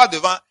 c'est toi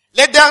devant.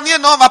 Les derniers,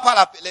 non, on va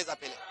pas les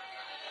appeler.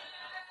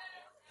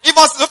 Ils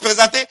vont se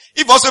présenter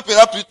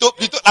plutôt,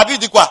 la Bible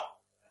dit quoi?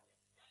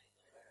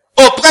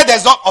 Auprès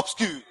des hommes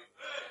obscurs.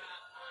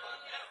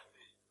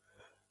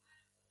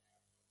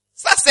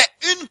 Ça, c'est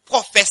une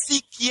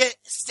prophétie qui est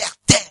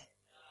certaine.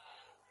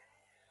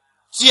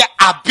 Tu es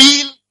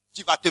habile,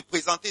 tu vas te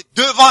présenter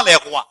devant les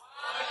rois.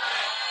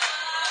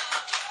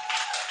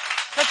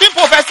 C'est une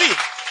prophétie.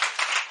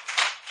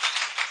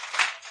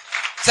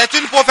 C'est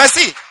une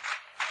prophétie.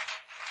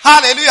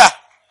 Alléluia.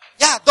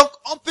 Donc,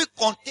 on peut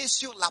compter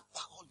sur la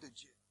parole de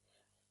Dieu.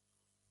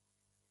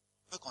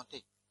 On peut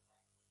compter.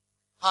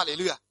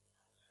 Alléluia.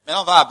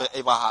 Maintenant, on va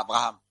à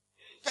Abraham.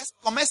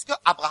 Comment est-ce que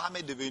Abraham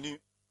est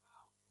devenu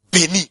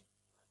béni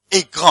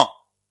et grand?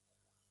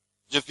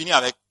 Je finis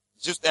avec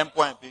juste un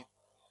point. Puis.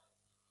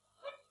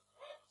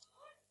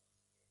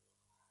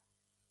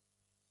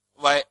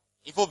 Ouais,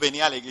 il faut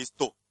venir à l'église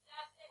tôt.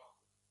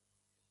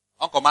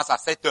 On commence à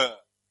 7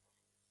 heures.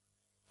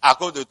 À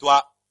cause de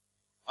toi,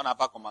 on n'a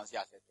pas commencé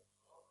à 7 heures.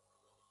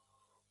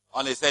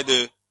 On essaie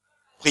de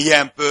prier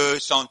un peu,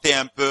 chanter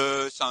un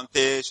peu,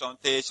 chanter.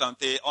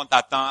 On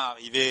t'attend à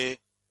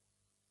arriver.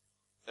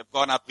 C'est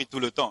pourquoi on a pris tout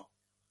le temps.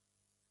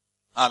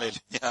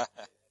 Alléluia.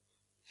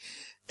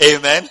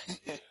 Amen.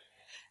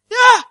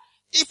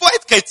 Il faut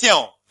être chrétien.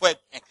 Il faut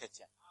être un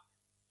chrétien.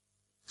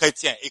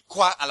 Chrétien et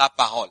croire à la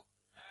parole.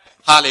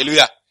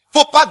 Alléluia.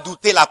 Faut pas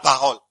douter la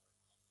parole.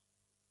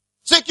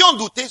 Ceux qui ont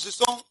douté se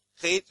sont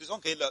créés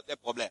des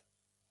problèmes.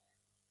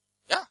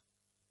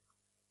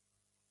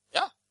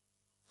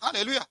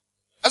 Alléluia.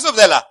 Est-ce que vous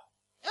êtes là?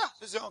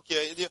 C'est ceux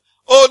qui disent,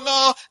 oh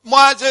non,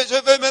 moi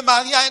je veux me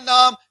marier à un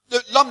homme.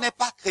 L'homme n'est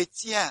pas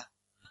chrétien.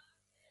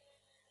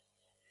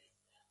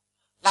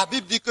 La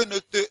Bible dit que ne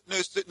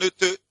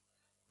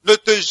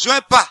te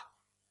joins pas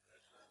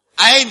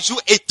à un joug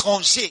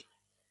étranger.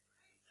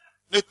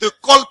 Ne te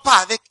colle pas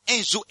avec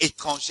un joug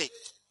étranger.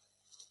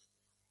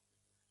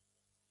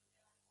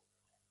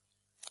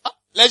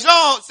 Les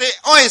gens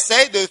ont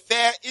essayé de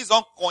faire, ils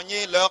ont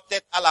cogné leur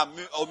tête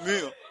au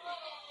mur.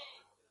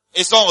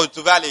 Ils sont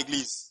retrouvés à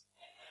l'église.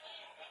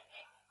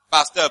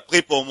 Pasteur,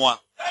 prie pour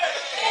moi.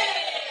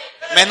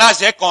 Maintenant,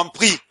 j'ai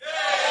compris.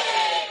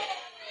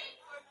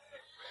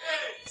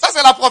 Ça,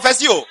 c'est la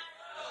prophétie.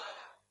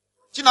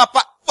 Tu n'as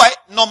pas,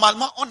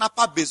 normalement, on n'a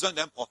pas besoin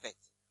d'un prophète.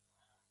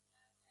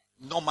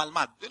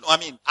 Normalement,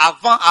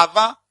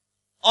 avant,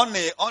 on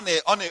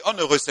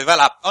ne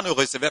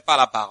recevait pas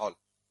la parole.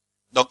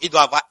 Donc, il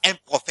doit y avoir un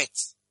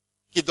prophète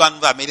qui doit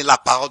nous amener la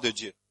parole de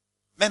Dieu.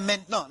 Mais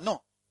maintenant,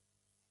 non.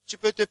 Tu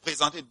peux te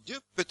présenter,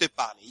 Dieu peut te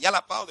parler. Il y a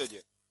la parole de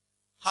Dieu.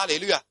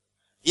 Alléluia.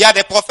 Il y a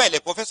des prophètes,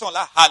 les prophètes sont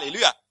là.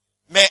 Alléluia.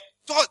 Mais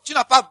toi, tu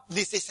n'as pas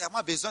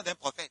nécessairement besoin d'un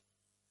prophète.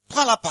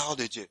 Prends la parole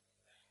de Dieu.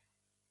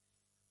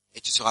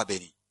 Et tu seras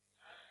béni.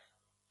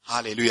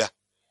 Alléluia.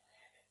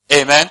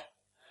 Amen.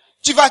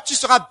 Tu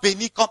seras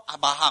béni comme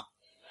Abraham.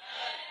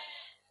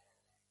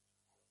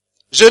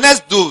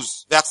 Genèse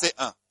 12, verset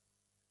 1.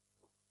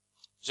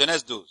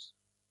 Genèse 12.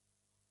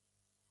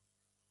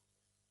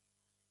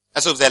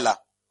 Est-ce que vous êtes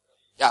là?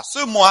 Ce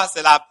mois,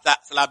 c'est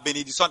la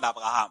bénédiction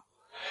d'Abraham.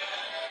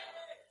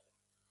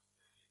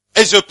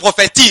 Et je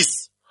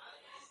prophétise.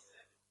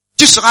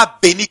 Tu seras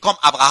béni comme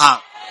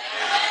Abraham.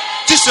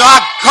 Tu seras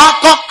grand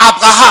comme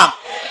Abraham.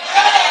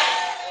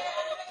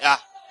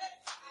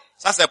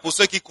 Ça, c'est pour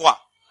ceux qui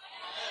croient.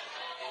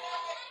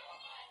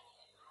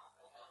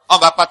 On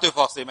va pas te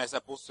forcer, mais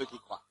c'est pour ceux qui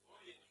croient.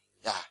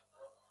 Yeah.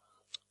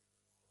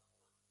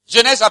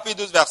 Genèse chapitre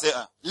 12, verset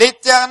 1.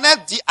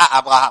 L'Éternel dit à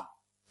Abraham,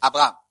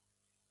 Abraham,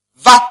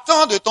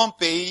 va-t'en de ton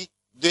pays,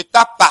 de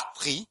ta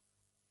patrie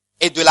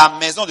et de la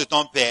maison de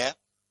ton père,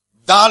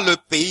 dans le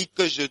pays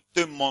que je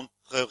te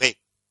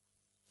montrerai.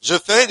 Je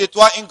ferai de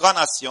toi une grande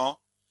nation,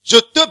 je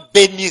te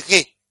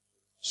bénirai,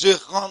 je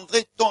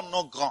rendrai ton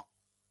nom grand,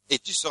 et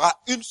tu seras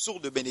une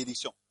source de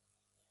bénédiction.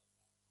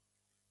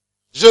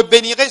 Je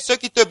bénirai ceux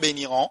qui te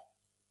béniront,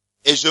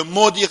 et je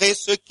maudirai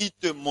ceux qui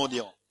te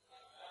maudiront.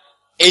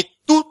 Et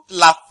toute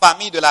la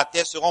famille de la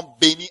terre seront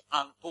bénies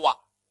en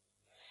toi.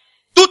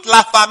 Toute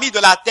la famille de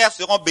la terre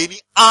seront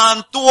bénies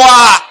en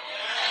toi.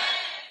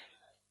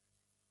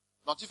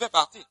 Donc tu fais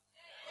partie.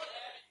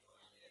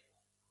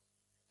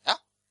 Hein?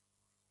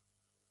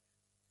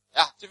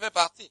 Ah, tu fais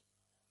partie.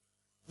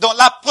 Donc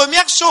la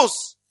première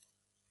chose,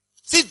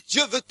 si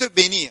Dieu veut te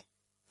bénir,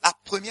 la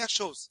première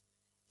chose,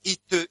 il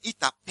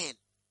t'appelle.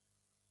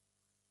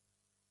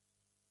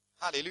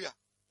 Alléluia.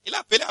 Il a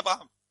appelé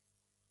Abraham.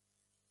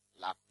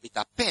 Il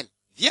t'appelle.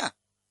 Viens.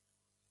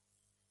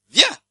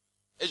 Viens.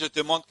 Et je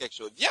te montre quelque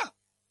chose. Viens.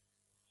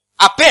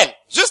 Appelle.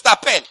 Juste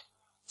appelle.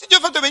 Si Dieu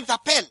veut te bénir,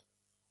 t'appelle.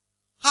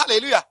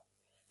 Alléluia.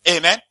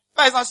 Amen.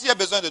 Par exemple, si j'ai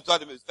besoin de toi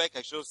de me faire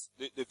quelque chose,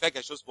 de faire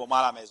quelque chose pour moi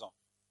à la maison.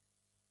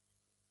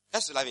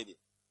 Qu'est-ce que cela veut dire?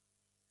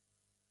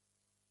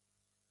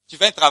 Tu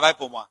fais un travail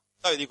pour moi.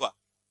 Ça veut dire quoi?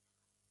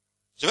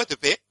 Je vais te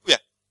payer? Oui.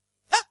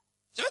 Hein?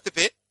 Je vais te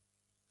payer.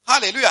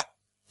 Alléluia.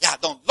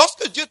 Donc,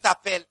 lorsque Dieu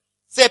t'appelle,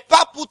 c'est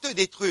pas pour te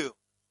détruire.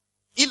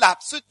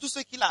 Tout ce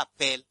qu'il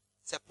appelle,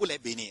 c'est pour les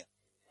bénir.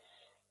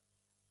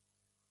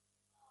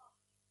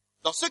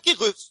 Donc, ceux qui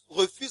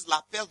refusent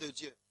l'appel de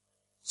Dieu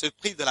se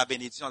privent de la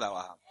bénédiction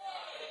d'Abraham.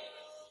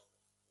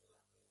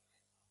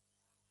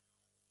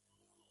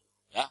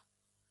 Yeah.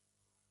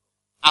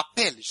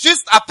 Appelle,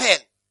 juste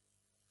appelle.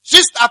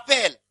 Juste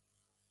appelle.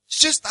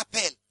 Juste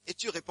appelle. Et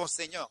tu réponds,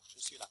 Seigneur, je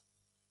suis là.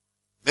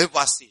 Me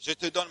voici, je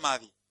te donne ma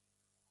vie.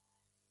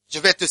 Je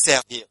vais te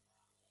servir.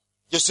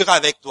 Je serai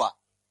avec toi.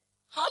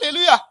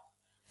 Alléluia.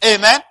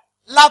 Amen.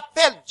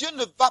 L'appel, Dieu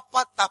ne va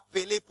pas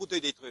t'appeler pour te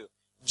détruire.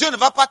 Dieu ne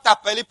va pas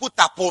t'appeler pour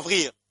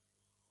t'appauvrir.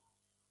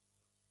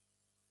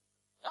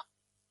 Yeah.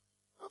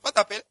 Il ne va pas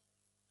t'appeler.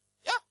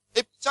 Yeah.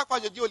 Et chaque fois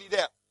je dis aux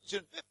leaders, je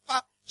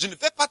ne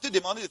vais pas te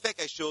demander de faire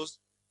quelque chose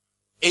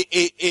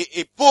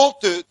et pour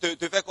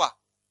te faire quoi?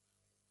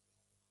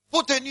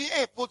 Pour te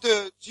nuire, pour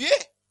te tuer.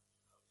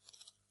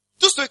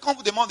 Tout ce qu'on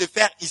vous demande de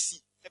faire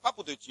ici, c'est pas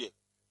pour te tuer.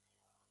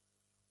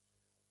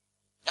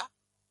 Yeah.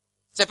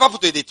 C'est pas pour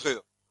te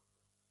détruire.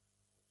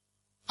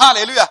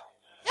 Alléluia.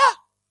 Yeah.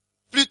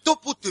 Plutôt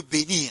pour te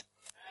bénir.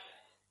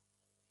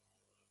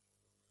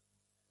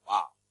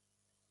 Wow.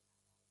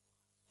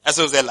 Est-ce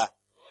que vous êtes là?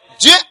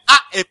 Dieu a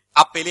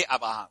appelé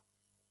Abraham.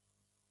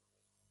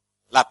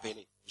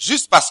 L'appelé.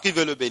 Juste parce qu'il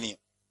veut le bénir.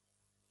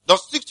 Donc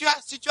si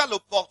tu as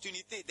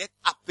l'opportunité d'être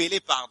appelé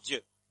par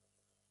Dieu,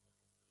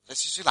 c'est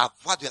sur la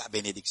voie de la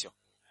bénédiction.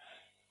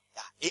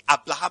 Et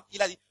Abraham,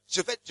 il a dit,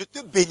 je te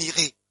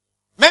bénirai.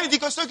 Même il dit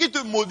que ceux qui te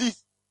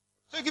maudissent,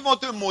 ceux qui vont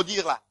te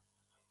maudire là,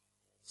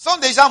 sont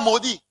déjà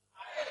maudits.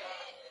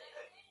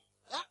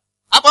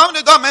 Abraham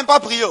ne doit même pas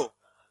prier.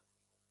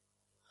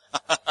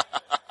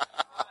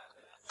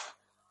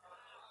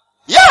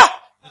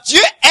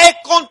 Dieu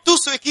est contre tous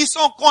ceux qui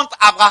sont contre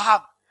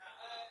Abraham.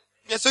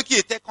 Il y a ceux qui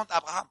étaient contre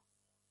Abraham.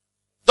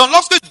 Donc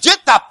lorsque Dieu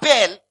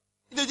t'appelle,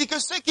 il te dit que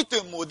ceux qui te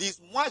maudissent,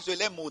 moi je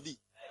les maudis.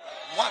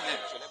 Moi-même,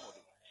 je les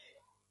maudis.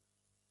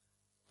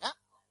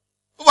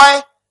 Vous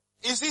voyez?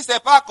 Ici, c'est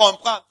pas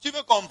comprendre. Tu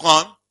veux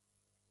comprendre?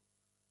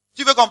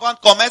 Tu veux comprendre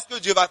comment est-ce que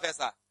Dieu va faire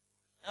ça?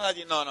 On a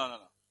dit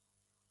non.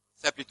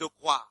 C'est plutôt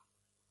croire.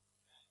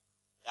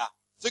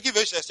 Ceux qui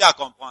veulent chercher à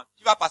comprendre,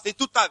 tu vas passer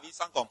toute ta vie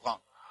sans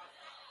comprendre.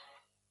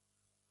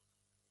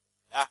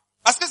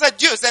 Parce que c'est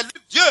Dieu, c'est lui,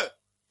 Dieu.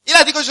 Il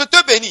a dit que je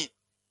te bénis.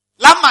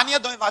 La manière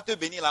dont il va te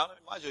bénir là,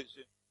 moi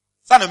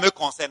ça ne me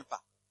concerne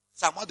pas.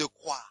 C'est à moi de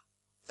croire.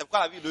 C'est pourquoi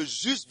la vie, le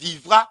juste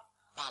vivra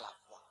par la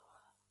foi.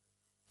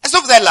 Est-ce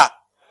que vous êtes là?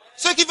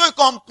 Ceux qui veulent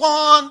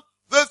comprendre,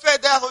 veulent faire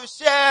des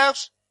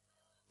recherches.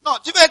 Non,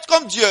 tu veux être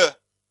comme Dieu.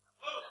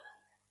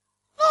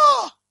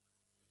 Non.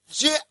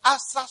 Dieu a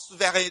sa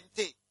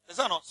souveraineté. C'est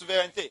ça, non?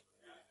 Souveraineté.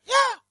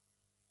 Yeah.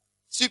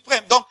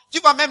 Suprême. Donc, tu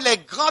vois même les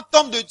grands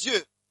hommes de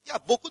Dieu. Il y a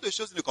beaucoup de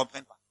choses qu'ils ne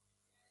comprennent pas.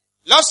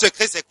 Leur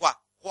secret, c'est quoi?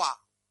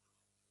 Croire.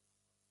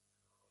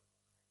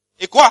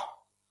 Et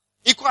quoi?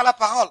 Ils croient à la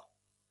parole.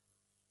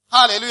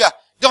 Alléluia.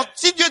 Donc,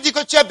 si Dieu dit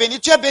que tu es béni,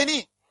 tu es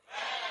béni.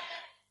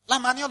 La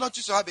manière dont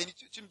tu seras béni,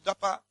 tu ne dois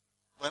pas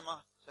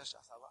vraiment chercher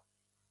à savoir.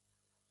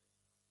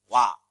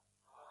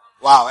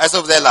 Wow. Est-ce que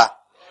vous êtes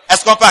là?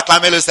 Est-ce qu'on peut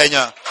acclamer le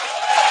Seigneur?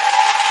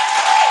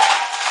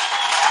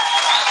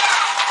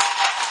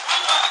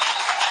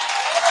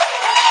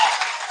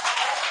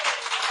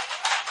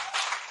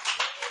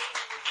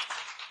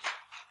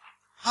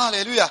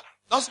 Alléluia.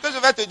 Donc, ce que je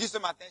vais te dire ce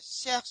matin,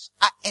 cherche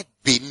à être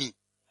béni.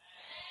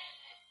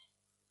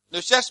 Ne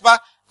cherche pas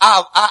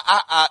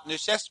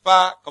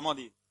comment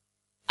dire,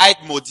 à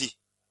être maudit.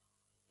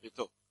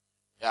 Plutôt.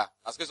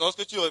 Parce que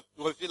lorsque tu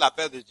refuses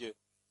l'appel de Dieu,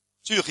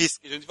 tu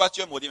risques, je ne dis pas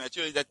tu es maudit, mais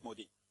tu risques d'être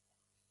maudit.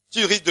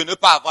 Tu risques de ne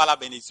pas avoir la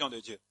bénédiction de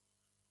Dieu.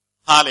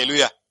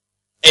 Alléluia.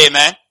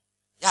 Amen.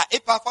 Et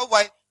parfois, vous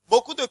voyez,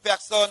 beaucoup de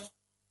personnes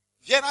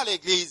viennent à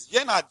l'église,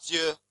 viennent à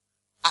Dieu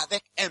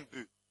avec un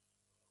but.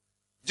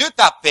 Dieu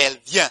t'appelle,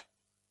 viens.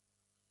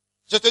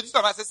 Je te dis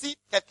ça, c'est si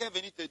quelqu'un est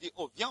venu te dire,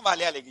 oh, viens, on va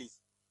aller à l'église.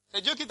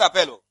 C'est Dieu qui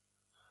t'appelle, oh.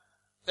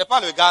 C'est pas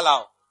le gars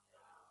là, oh.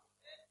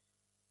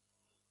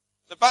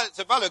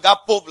 C'est pas le gars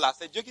pauvre là,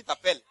 c'est Dieu qui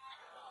t'appelle.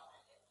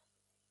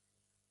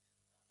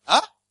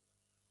 Hein?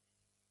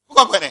 Vous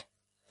comprenez?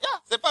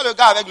 C'est pas le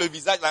gars avec le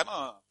visage là,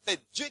 non.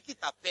 C'est Dieu qui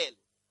t'appelle.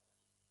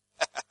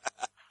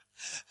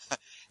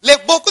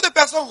 Beaucoup de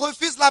personnes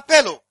refusent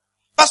l'appel, oh.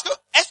 Parce que,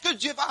 est-ce que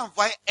Dieu va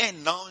envoyer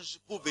un ange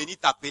pour venir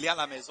t'appeler à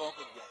la maison?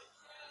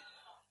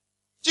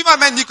 Tu m'as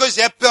même dit que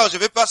j'ai peur, je ne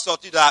vais pas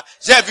sortir de là.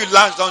 J'ai vu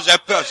l'ange, donc j'ai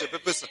peur, je peux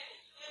pas sortir.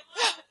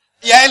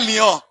 Il y a un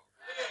lion.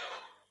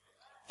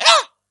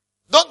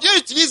 Donc Dieu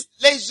utilise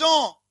les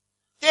gens,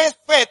 tes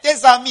frères,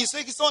 tes amis,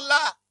 ceux qui sont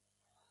là,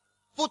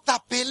 pour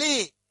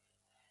t'appeler.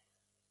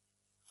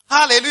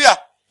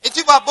 Alléluia. Et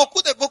tu vois,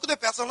 beaucoup de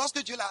personnes, lorsque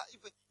Dieu là, il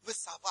veut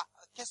savoir,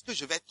 qu'est-ce que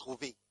je vais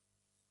trouver?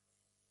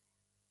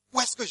 Où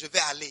est-ce que je vais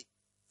aller?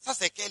 Ça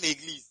c'est quelle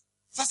église?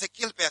 Ça c'est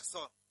quelle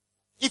personne?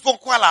 Ils font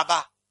quoi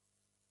là-bas?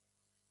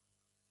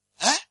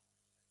 Hein?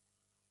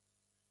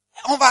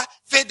 On va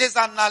faire des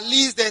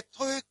analyses, des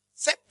trucs.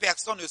 Ces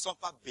personnes ne sont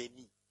pas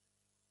bénies.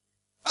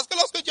 Parce que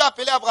lorsque Dieu a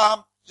appelé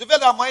Abraham, je vais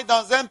l'envoyer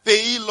dans un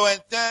pays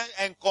lointain,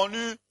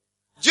 inconnu.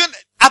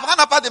 Abraham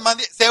n'a pas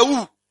demandé, c'est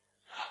où?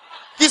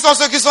 Qui sont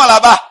ceux qui sont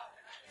là-bas?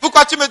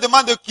 Pourquoi tu me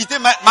demandes de quitter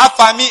ma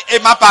famille et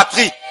ma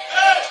patrie?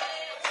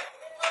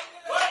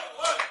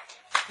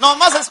 Non,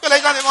 moi c'est ce que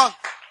les gens demandent.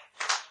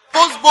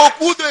 Pose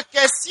beaucoup de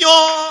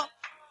questions.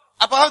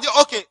 Abraham dit,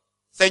 ok,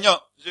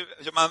 Seigneur,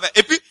 je m'en vais.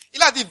 Et puis,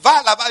 il a dit,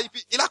 va là-bas. Et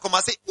puis, il a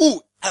commencé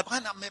où?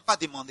 Abraham n'a même pas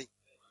demandé.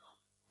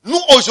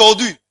 Nous,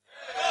 aujourd'hui,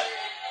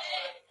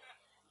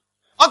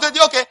 on te dit,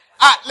 ok,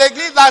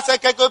 l'église là, c'est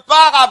quelque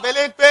part à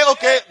Belém-Pé,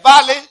 ok, va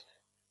aller.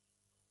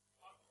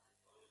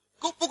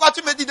 Pourquoi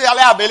tu me dis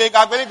d'aller à Belém?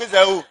 À Belém,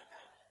 c'est où?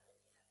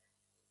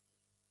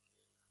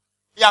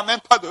 Il n'y a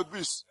même pas de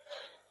bus.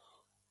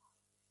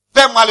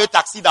 Fais-moi le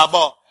taxi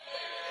d'abord.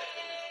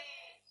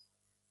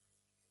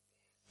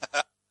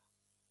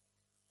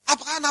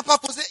 Abraham n'a pas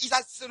posé, il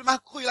a seulement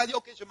cru, il a dit,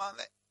 ok, je m'en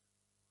vais.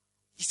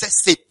 Il s'est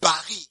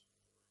séparé.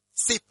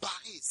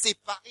 Séparé.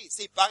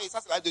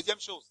 Ça, c'est la deuxième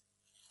chose.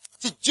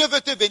 Si Dieu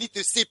veut te bénir,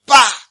 te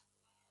sépare.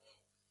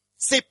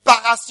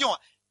 Séparation.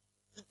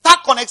 Ta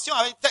connexion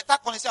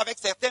avec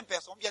certaines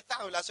personnes, bien ta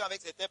relation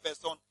avec certaines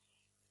personnes,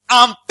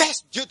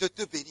 empêche Dieu de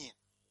te bénir.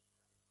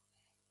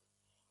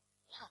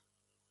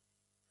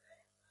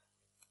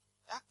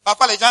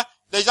 Parfois, les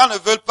gens ne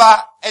veulent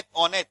pas être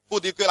honnêtes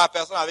pour dire que la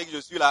personne avec qui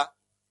je suis là,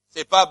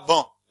 c'est pas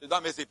bon. Je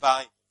dois me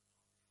séparer.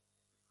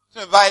 Tu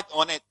ne vas être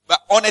honnête.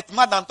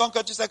 Honnêtement, dans ton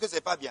cœur, tu sais que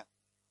c'est pas bien.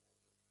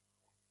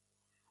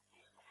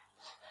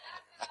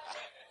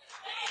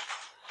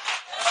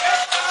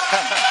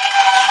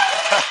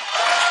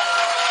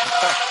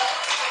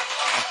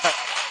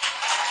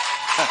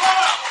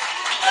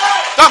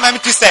 Toi-même,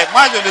 tu sais.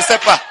 Moi, je ne sais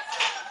pas.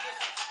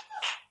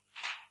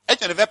 Et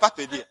tu ne vais pas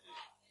te dire.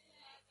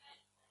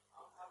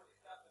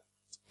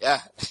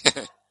 Yeah.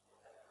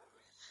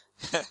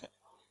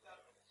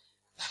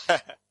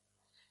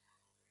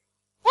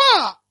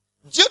 Wow.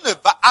 Dieu ne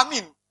va,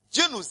 Amen.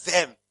 Dieu nous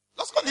aime.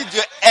 Lorsqu'on dit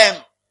Dieu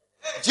aime,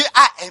 Dieu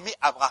a aimé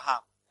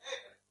Abraham.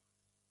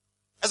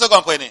 Est-ce que vous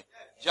comprenez?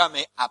 Dieu a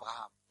aimé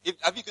Abraham. Il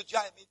a vu que Dieu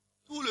a aimé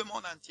tout le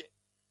monde entier.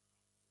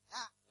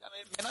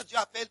 Maintenant, Dieu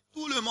appelle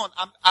tout le monde.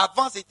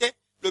 Avant, c'était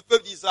le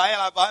peuple d'Israël,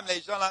 Abraham,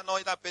 les gens là, non,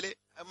 il appelait.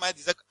 Il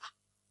disait que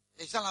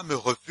les gens là me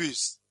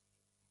refusent.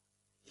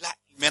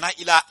 Maintenant,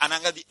 il a en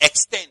anglais dit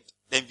extend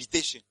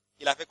l'invitation.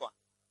 Il a fait quoi?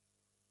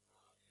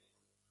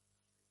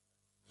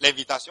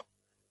 L'invitation.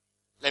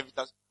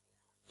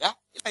 Yeah?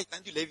 Il a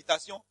étendu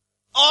l'invitation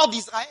hors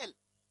d'Israël.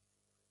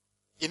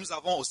 Et nous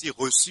avons aussi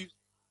reçu.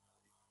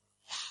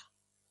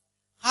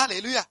 Yeah.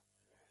 Alléluia.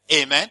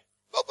 Amen.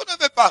 Beaucoup ne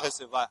veulent pas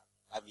recevoir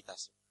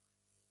l'invitation.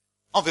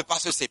 On ne veut pas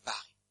se séparer.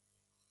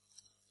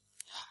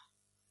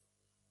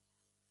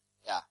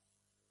 Yeah.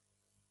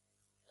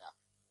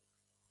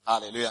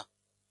 Alléluia.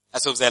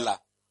 Est-ce que vous êtes là?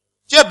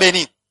 Tu es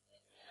béni.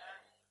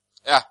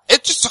 Yeah. Et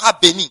tu seras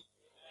béni.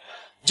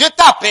 Dieu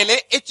t'a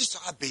appelé et tu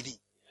seras béni.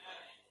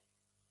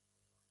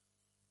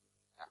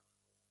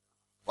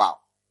 Wow.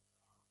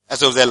 Est-ce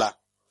que vous êtes là?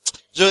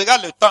 Je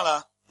regarde le temps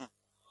là.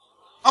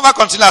 On va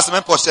continuer la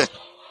semaine prochaine.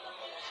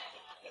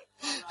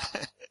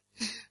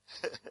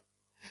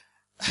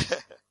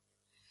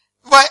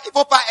 Ouais, il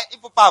faut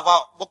pas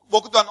avoir,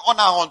 beaucoup de on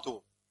a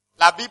honte.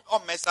 La Bible, on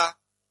met ça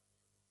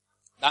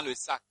dans le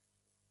sac.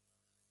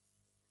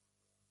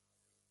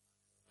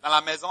 Dans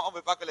la maison, on ne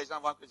veut pas que les gens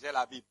voient que j'ai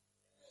la Bible.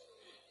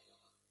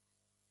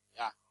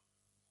 Yeah.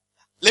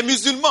 Les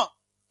musulmans.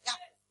 Yeah.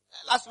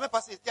 La semaine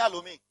passée, c'était à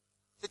Lomé.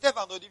 C'était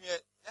vendredi, mais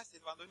yeah, c'est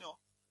vendredi, non?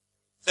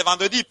 C'est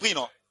vendredi, il prie,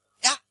 non?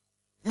 Yeah.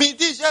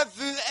 Midi, j'ai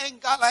vu un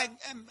gars là,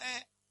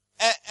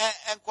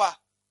 un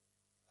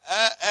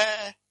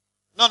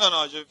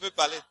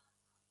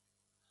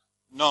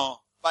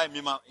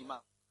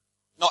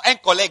Non, un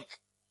collègue.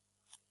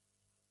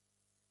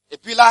 Et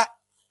puis là,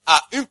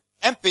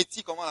 un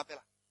petit, comment on appelle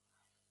ça?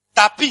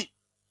 Tapis.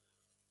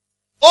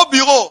 Au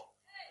bureau.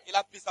 Il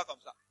a pris ça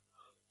comme ça.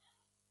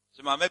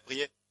 Je m'en mets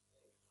prier.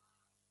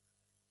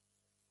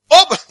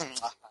 Oh,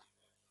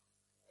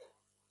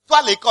 toi,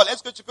 à l'école,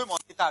 est-ce que tu peux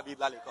montrer ta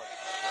Bible à l'école?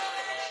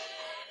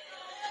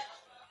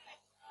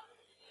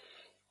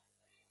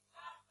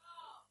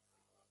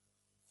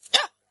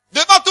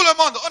 Devant tout le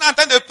monde, on est en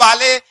train de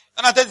parler,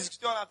 on est en train de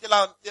discuter, on est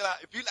là.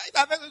 Et puis là, il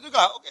avait ce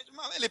truc-là. Ok, je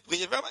m'en vais aller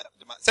prier.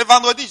 C'est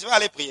vendredi, je vais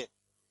aller prier.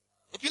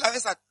 Et puis il avait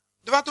ça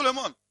devant tout le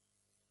monde.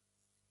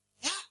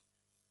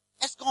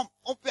 Est-ce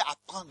qu'on peut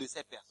apprendre de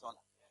ces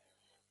personnes-là?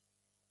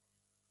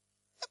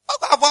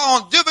 Pourquoi avoir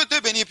honte? Dieu veut te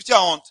bénir, puis tu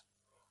as honte.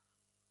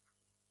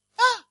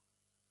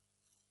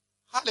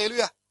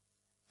 Alléluia.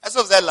 Est-ce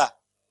que vous êtes là?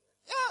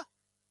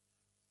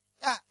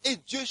 Et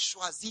Dieu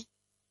choisit,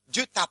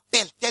 Dieu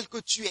t'appelle tel que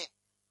tu es.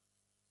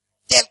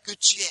 Tel que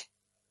tu es.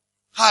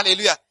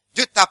 Alléluia.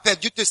 Dieu t'appelle,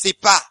 Dieu te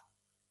sépare.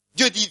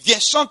 Dieu dit, viens,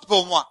 chante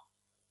pour moi.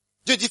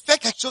 Dieu dit, fais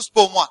quelque chose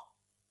pour moi.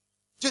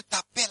 Dieu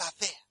t'appelle à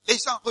faire. Les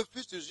gens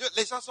refusent ce jeu.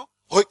 Les gens sont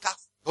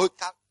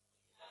recalcitrants.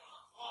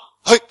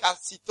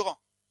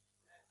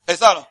 C'est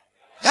ça, non?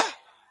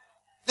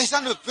 Les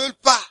gens ne veulent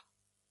pas.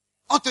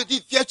 On te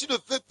dit, viens, tu ne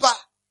veux pas.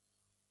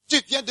 Tu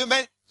viens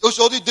demain,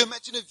 aujourd'hui, demain,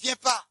 tu ne viens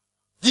pas.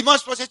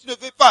 Dimanche prochain, tu ne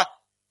veux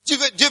pas. Dieu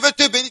veut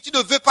te bénir, tu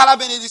ne veux pas la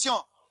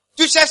bénédiction.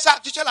 Tu cherches ça,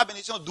 tu cherches la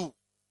bénédiction d'où?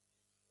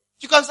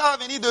 Tu comme ça va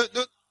venir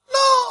de...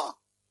 Non!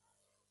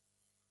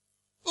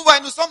 Vous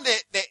voyez, nous sommes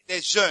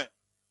des jeunes.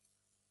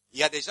 Il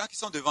y a des gens qui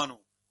sont devant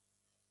nous.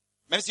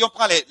 Même si on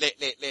prend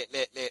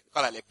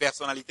les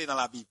personnalités dans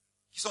la Bible,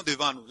 qui sont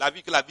devant nous. La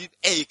Bible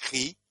est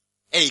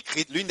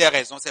écrite, l'une des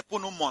raisons, c'est pour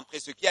nous montrer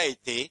ce qui a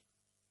été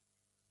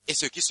et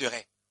ce qui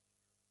serait.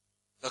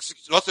 Donc,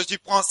 lorsque tu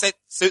prends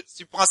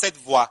cette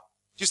voie,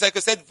 tu sais que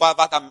cette voie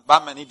va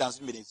mener dans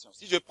une bénédiction.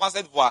 Si je prends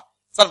cette voie,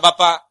 ça ne va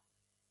pas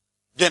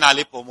bien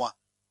aller pour moi.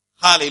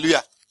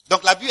 Alléluia.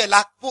 Donc, la Bible est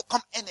là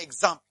comme un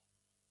exemple.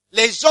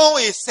 Les gens ont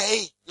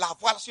essayé la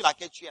voie sur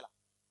laquelle tu es là.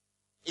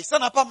 Et ça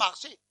n'a pas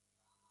marché.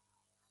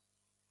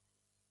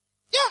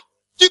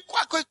 Tu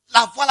crois que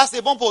la voie là,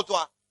 c'est bon pour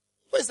toi?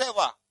 Il faut essayer de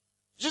voir.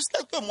 Juste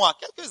quelques mois,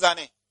 quelques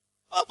années.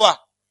 On va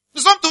voir.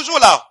 Nous sommes toujours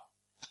là.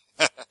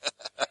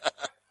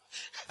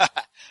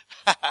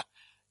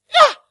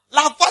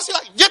 La voie sur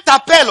laquelle Dieu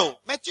t'appelle,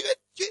 mais tu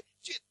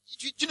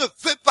ne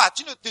veux pas,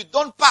 tu ne te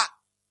donnes pas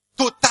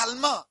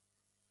totalement.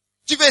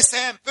 Tu veux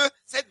essayer un peu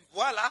cette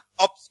voie-là,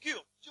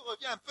 obscure. Tu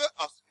reviens un peu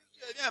obscur,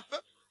 tu reviens un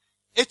peu.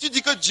 Et tu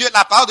dis que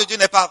la parole de Dieu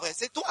n'est pas vraie.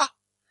 C'est toi.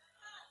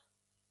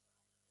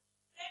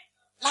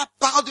 La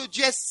parole de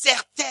Dieu est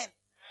certaine.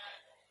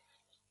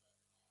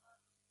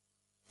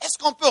 Est-ce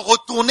qu'on peut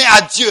retourner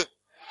à Dieu?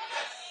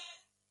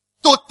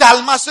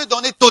 Totalement, se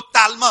donner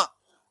totalement.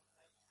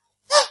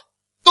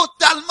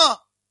 Totalement.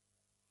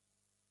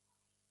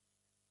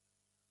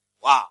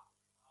 Waouh.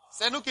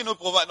 C'est nous qui nous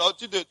provoquons. Non,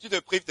 tu te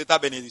prives de ta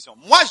bénédiction.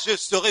 Moi, je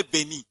serai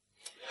béni.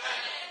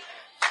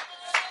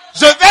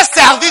 Je vais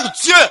servir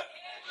Dieu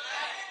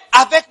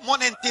avec mon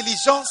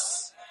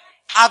intelligence,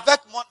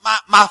 avec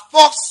ma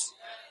force,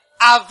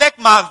 avec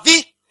ma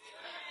vie,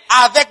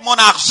 avec mon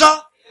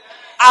argent,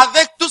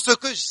 avec tout ce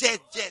que j'ai.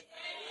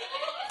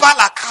 Par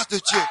la grâce de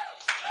Dieu.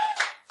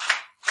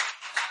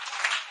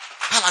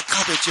 Par la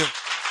grâce de Dieu.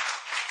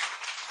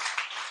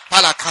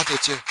 Par la grâce de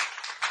Dieu.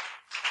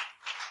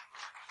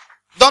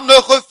 Donc ne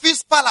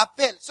refuse pas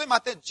l'appel. Ce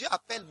matin, Dieu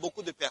appelle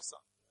beaucoup de personnes.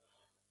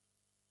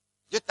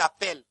 Dieu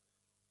t'appelle.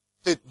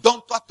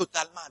 Donne-toi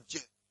totalement à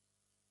Dieu.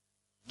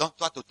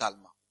 Donne-toi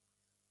totalement.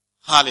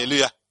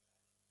 Alléluia.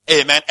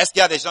 Amen. Est-ce qu'il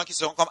y a des gens qui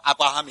seront comme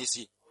Abraham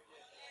ici?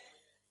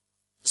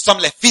 Nous sommes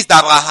les fils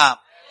d'Abraham.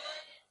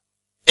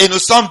 Et nous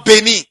sommes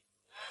bénis.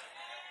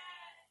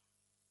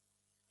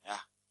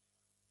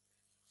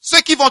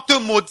 Ceux qui vont te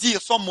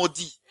maudire sont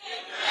maudits.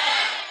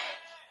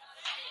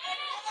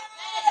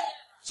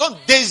 Sont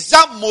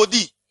déjà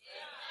maudits.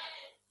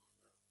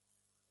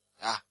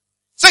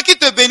 Ceux qui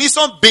te bénissent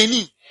sont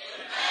bénis.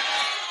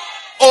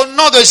 Au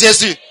nom de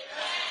Jésus.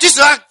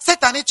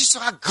 Cette année, tu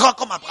seras grand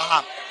comme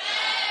Abraham.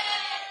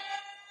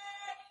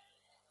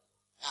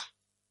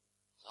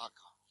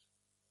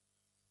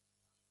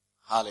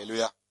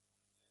 Alléluia.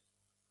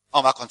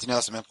 On va continuer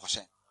la semaine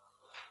prochaine.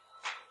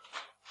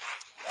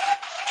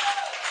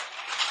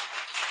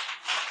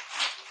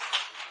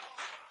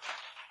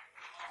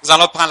 Nous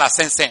allons prendre la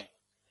Saint-Saint.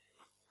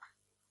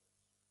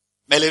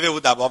 Mais levez-vous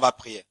d'abord, on va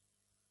prier.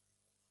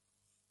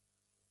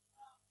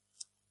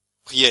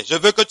 Priez. Je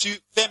veux que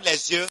tu fermes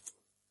les yeux.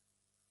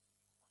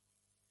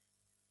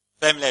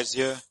 Ferme les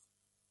yeux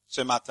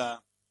ce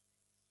matin.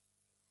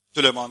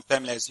 Tout le monde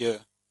ferme les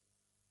yeux.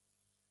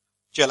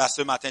 Tu es là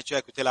ce matin, tu as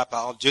écouté la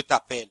parole. Dieu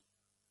t'appelle.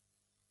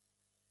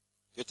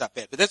 Dieu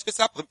t'appelle. Peut-être que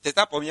c'est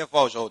ta première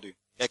fois aujourd'hui.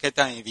 Quelqu'un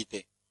t'a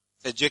invité.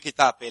 C'est Dieu qui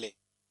t'a appelé.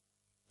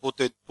 Pour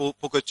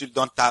que tu lui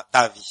donnes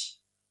ta vie.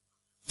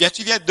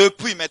 Tu viens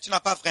depuis, mais tu n'as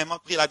pas vraiment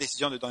pris la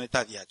décision de donner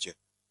ta vie à Dieu.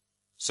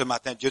 Ce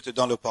matin, Dieu te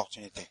donne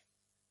l'opportunité.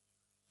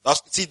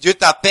 Si Dieu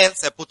t'appelle,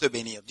 c'est pour te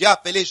bénir. Dieu a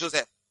appelé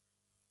Joseph.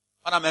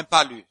 On n'a même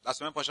pas lu. La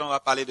semaine prochaine, on va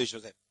parler de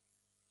Joseph.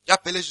 Dieu a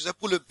appelé Joseph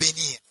pour le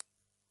bénir.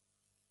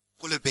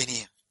 Pour le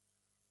bénir.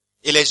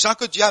 Et les gens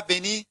que Dieu a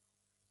bénis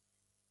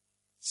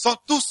sont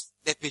tous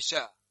des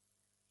pécheurs.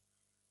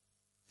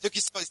 Ceux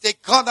qui sont restés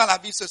grands dans la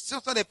Bible, ce sont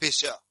des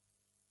pécheurs.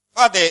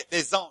 Pas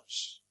des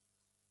anges.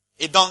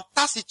 Et dans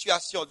ta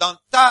situation, dans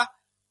ta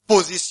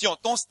position,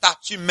 ton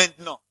statut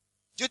maintenant,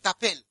 Dieu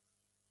t'appelle.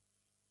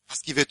 Parce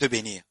qu'il veut te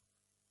bénir.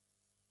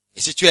 Et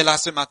si tu es là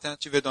ce matin,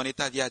 tu veux donner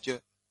ta vie à Dieu,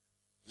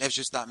 lève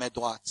juste la main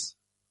droite.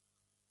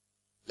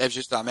 Lève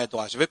juste la main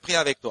droite. Je vais prier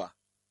avec toi.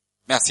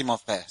 Merci mon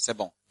frère, c'est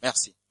bon.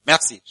 Merci.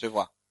 Merci, je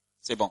vois.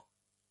 C'est bon.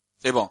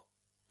 C'est bon.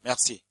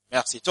 Merci.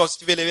 Merci. Toi, si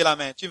tu veux lever la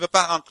main, tu ne veux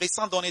pas rentrer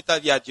sans donner ta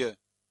vie à Dieu.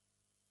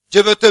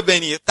 Dieu veut te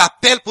bénir.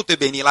 T'appelle pour te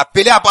bénir.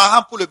 L'appeler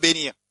Abraham pour le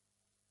bénir.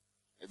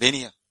 Le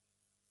bénir.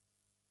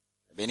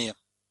 Le bénir.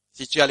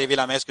 Si tu as levé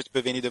la main, est-ce que tu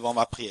peux venir devant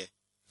ma prière?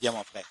 Viens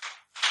mon frère.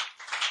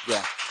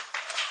 Viens.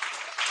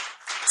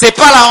 C'est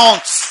pas la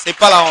honte. C'est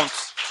pas la honte.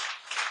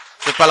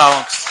 C'est pas la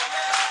honte.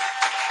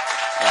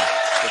 Ouais,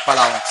 c'est pas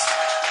la honte.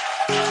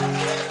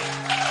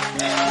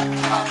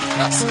 Ah,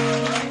 merci.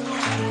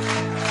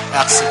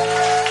 Merci.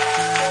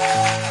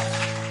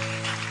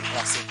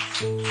 Merci.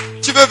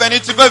 Tu veux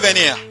venir, tu peux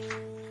venir.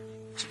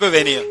 Tu peux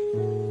venir.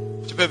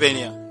 Tu peux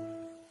venir.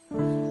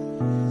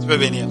 Tu peux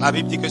venir. La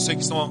Bible dit que ceux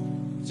qui sont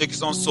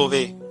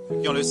sauvés,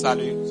 ceux qui ont le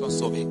salut, sont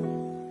sauvés.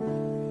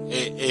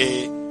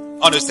 Et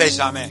on ne sait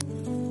jamais.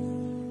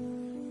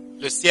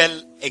 Le ciel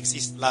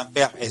existe,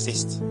 l'enfer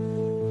existe.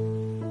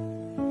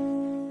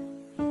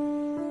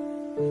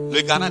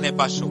 Le Ghana n'est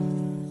pas chaud.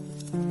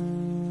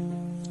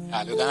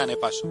 Ah, le Ghana n'est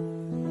pas chaud.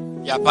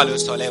 Il n'y a pas le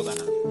soleil au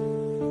Ghana.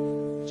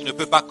 Tu ne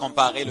peux pas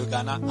comparer le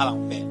Ghana à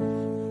l'enfer.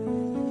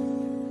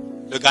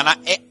 Le Ghana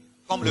est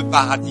comme le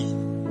paradis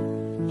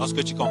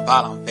lorsque tu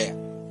compares l'enfer.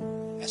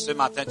 Et ce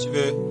matin, tu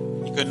veux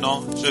dire que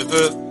non, je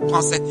veux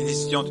prendre cette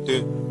décision de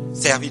te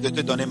servir, de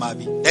te donner ma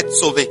vie, d'être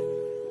sauvé.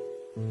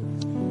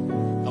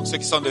 Donc ceux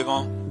qui sont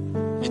devant,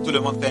 et tout le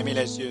monde fermez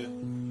les yeux,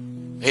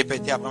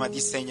 répétez après moi,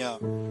 dit Seigneur,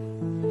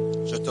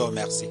 je te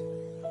remercie.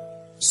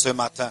 Ce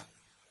matin,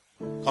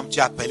 comme tu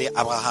as appelé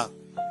Abraham,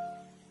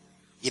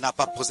 il n'a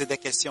pas posé des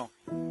questions.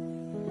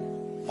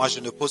 Moi, je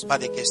ne pose pas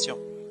des questions.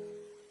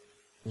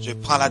 Je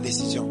prends la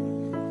décision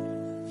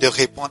de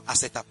répondre à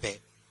cet appel.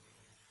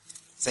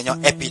 Seigneur,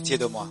 aie pitié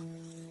de moi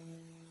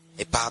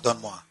et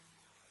pardonne-moi.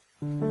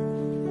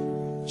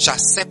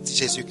 J'accepte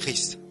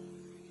Jésus-Christ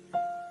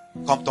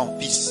comme ton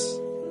fils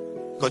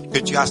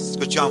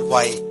que tu as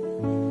envoyé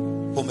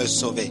pour me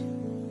sauver.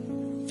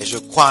 Et je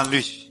crois en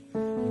lui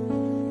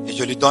et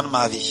je lui donne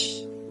ma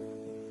vie.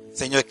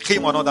 Seigneur, écris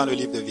mon nom dans le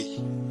livre de vie.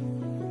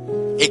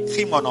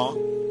 Écris mon nom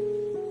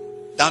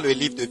dans le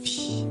livre de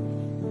vie.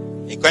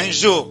 Et qu'un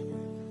jour,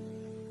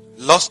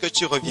 lorsque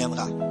tu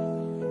reviendras,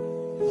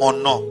 mon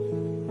nom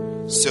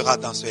sera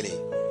dans ce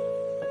livre.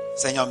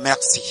 Seigneur,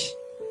 merci.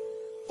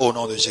 Au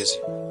nom de Jésus.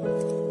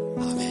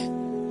 Amen.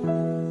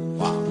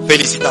 Wow.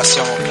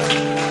 Félicitations, mon frère.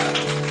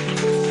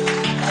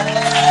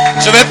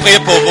 Je vais prier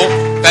pour vous.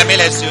 Fermez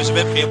les yeux. Je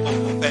vais prier pour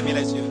vous. Fermez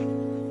les yeux.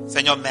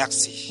 Seigneur,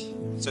 merci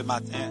ce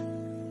matin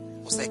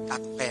pour ces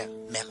 4 frères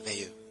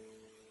merveilleux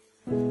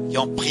qui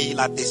ont pris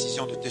la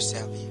décision de te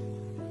servir.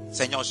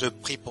 Seigneur, je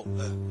prie pour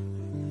eux.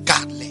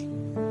 Garde-les.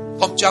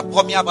 Comme tu as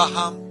promis à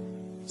Abraham,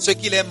 ceux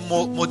qui les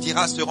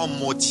maudira seront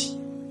maudits.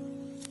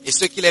 Et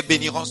ceux qui les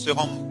béniront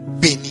seront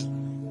bénis.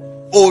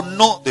 Au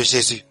nom de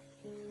Jésus.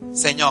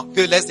 Seigneur,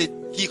 que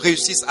qui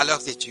réussissent à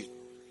leurs études,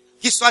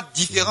 qu'ils soient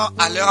différents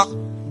à leurs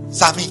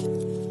amis,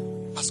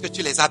 parce que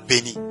tu les as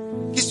bénis.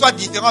 Qu'ils soient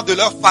différents de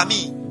leur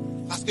famille,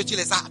 parce que tu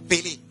les as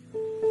appelés.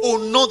 Au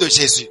nom de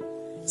Jésus.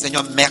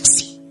 Seigneur,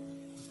 merci.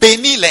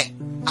 Bénis-les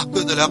à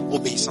cause de leur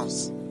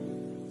obéissance.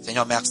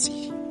 Seigneur,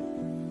 merci.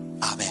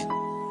 Amen.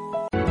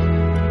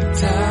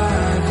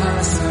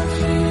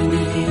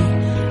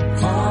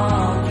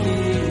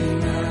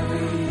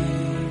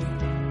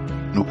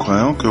 Nous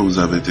croyons que vous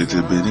avez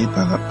été bénis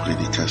par la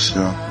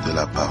prédication de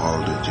la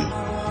parole de Dieu.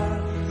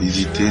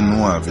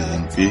 Visitez-nous à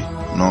BNP,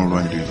 non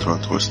loin du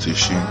Trotro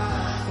Station,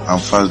 en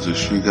face de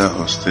Sugar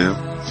Hostel,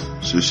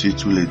 ceci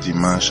tous les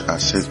dimanches à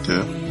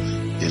 7h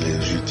et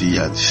les jeudis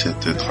à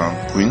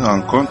 17h30, pour une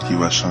rencontre qui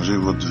va changer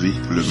votre vie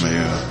pour le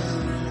meilleur.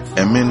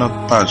 Aimez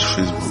notre page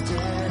Facebook,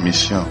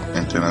 Mission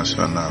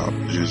Internationale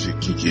Jésus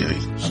qui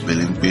guérit, à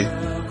BNP,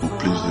 pour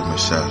plus de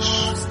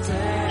messages.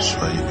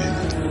 Soyez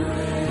bénis.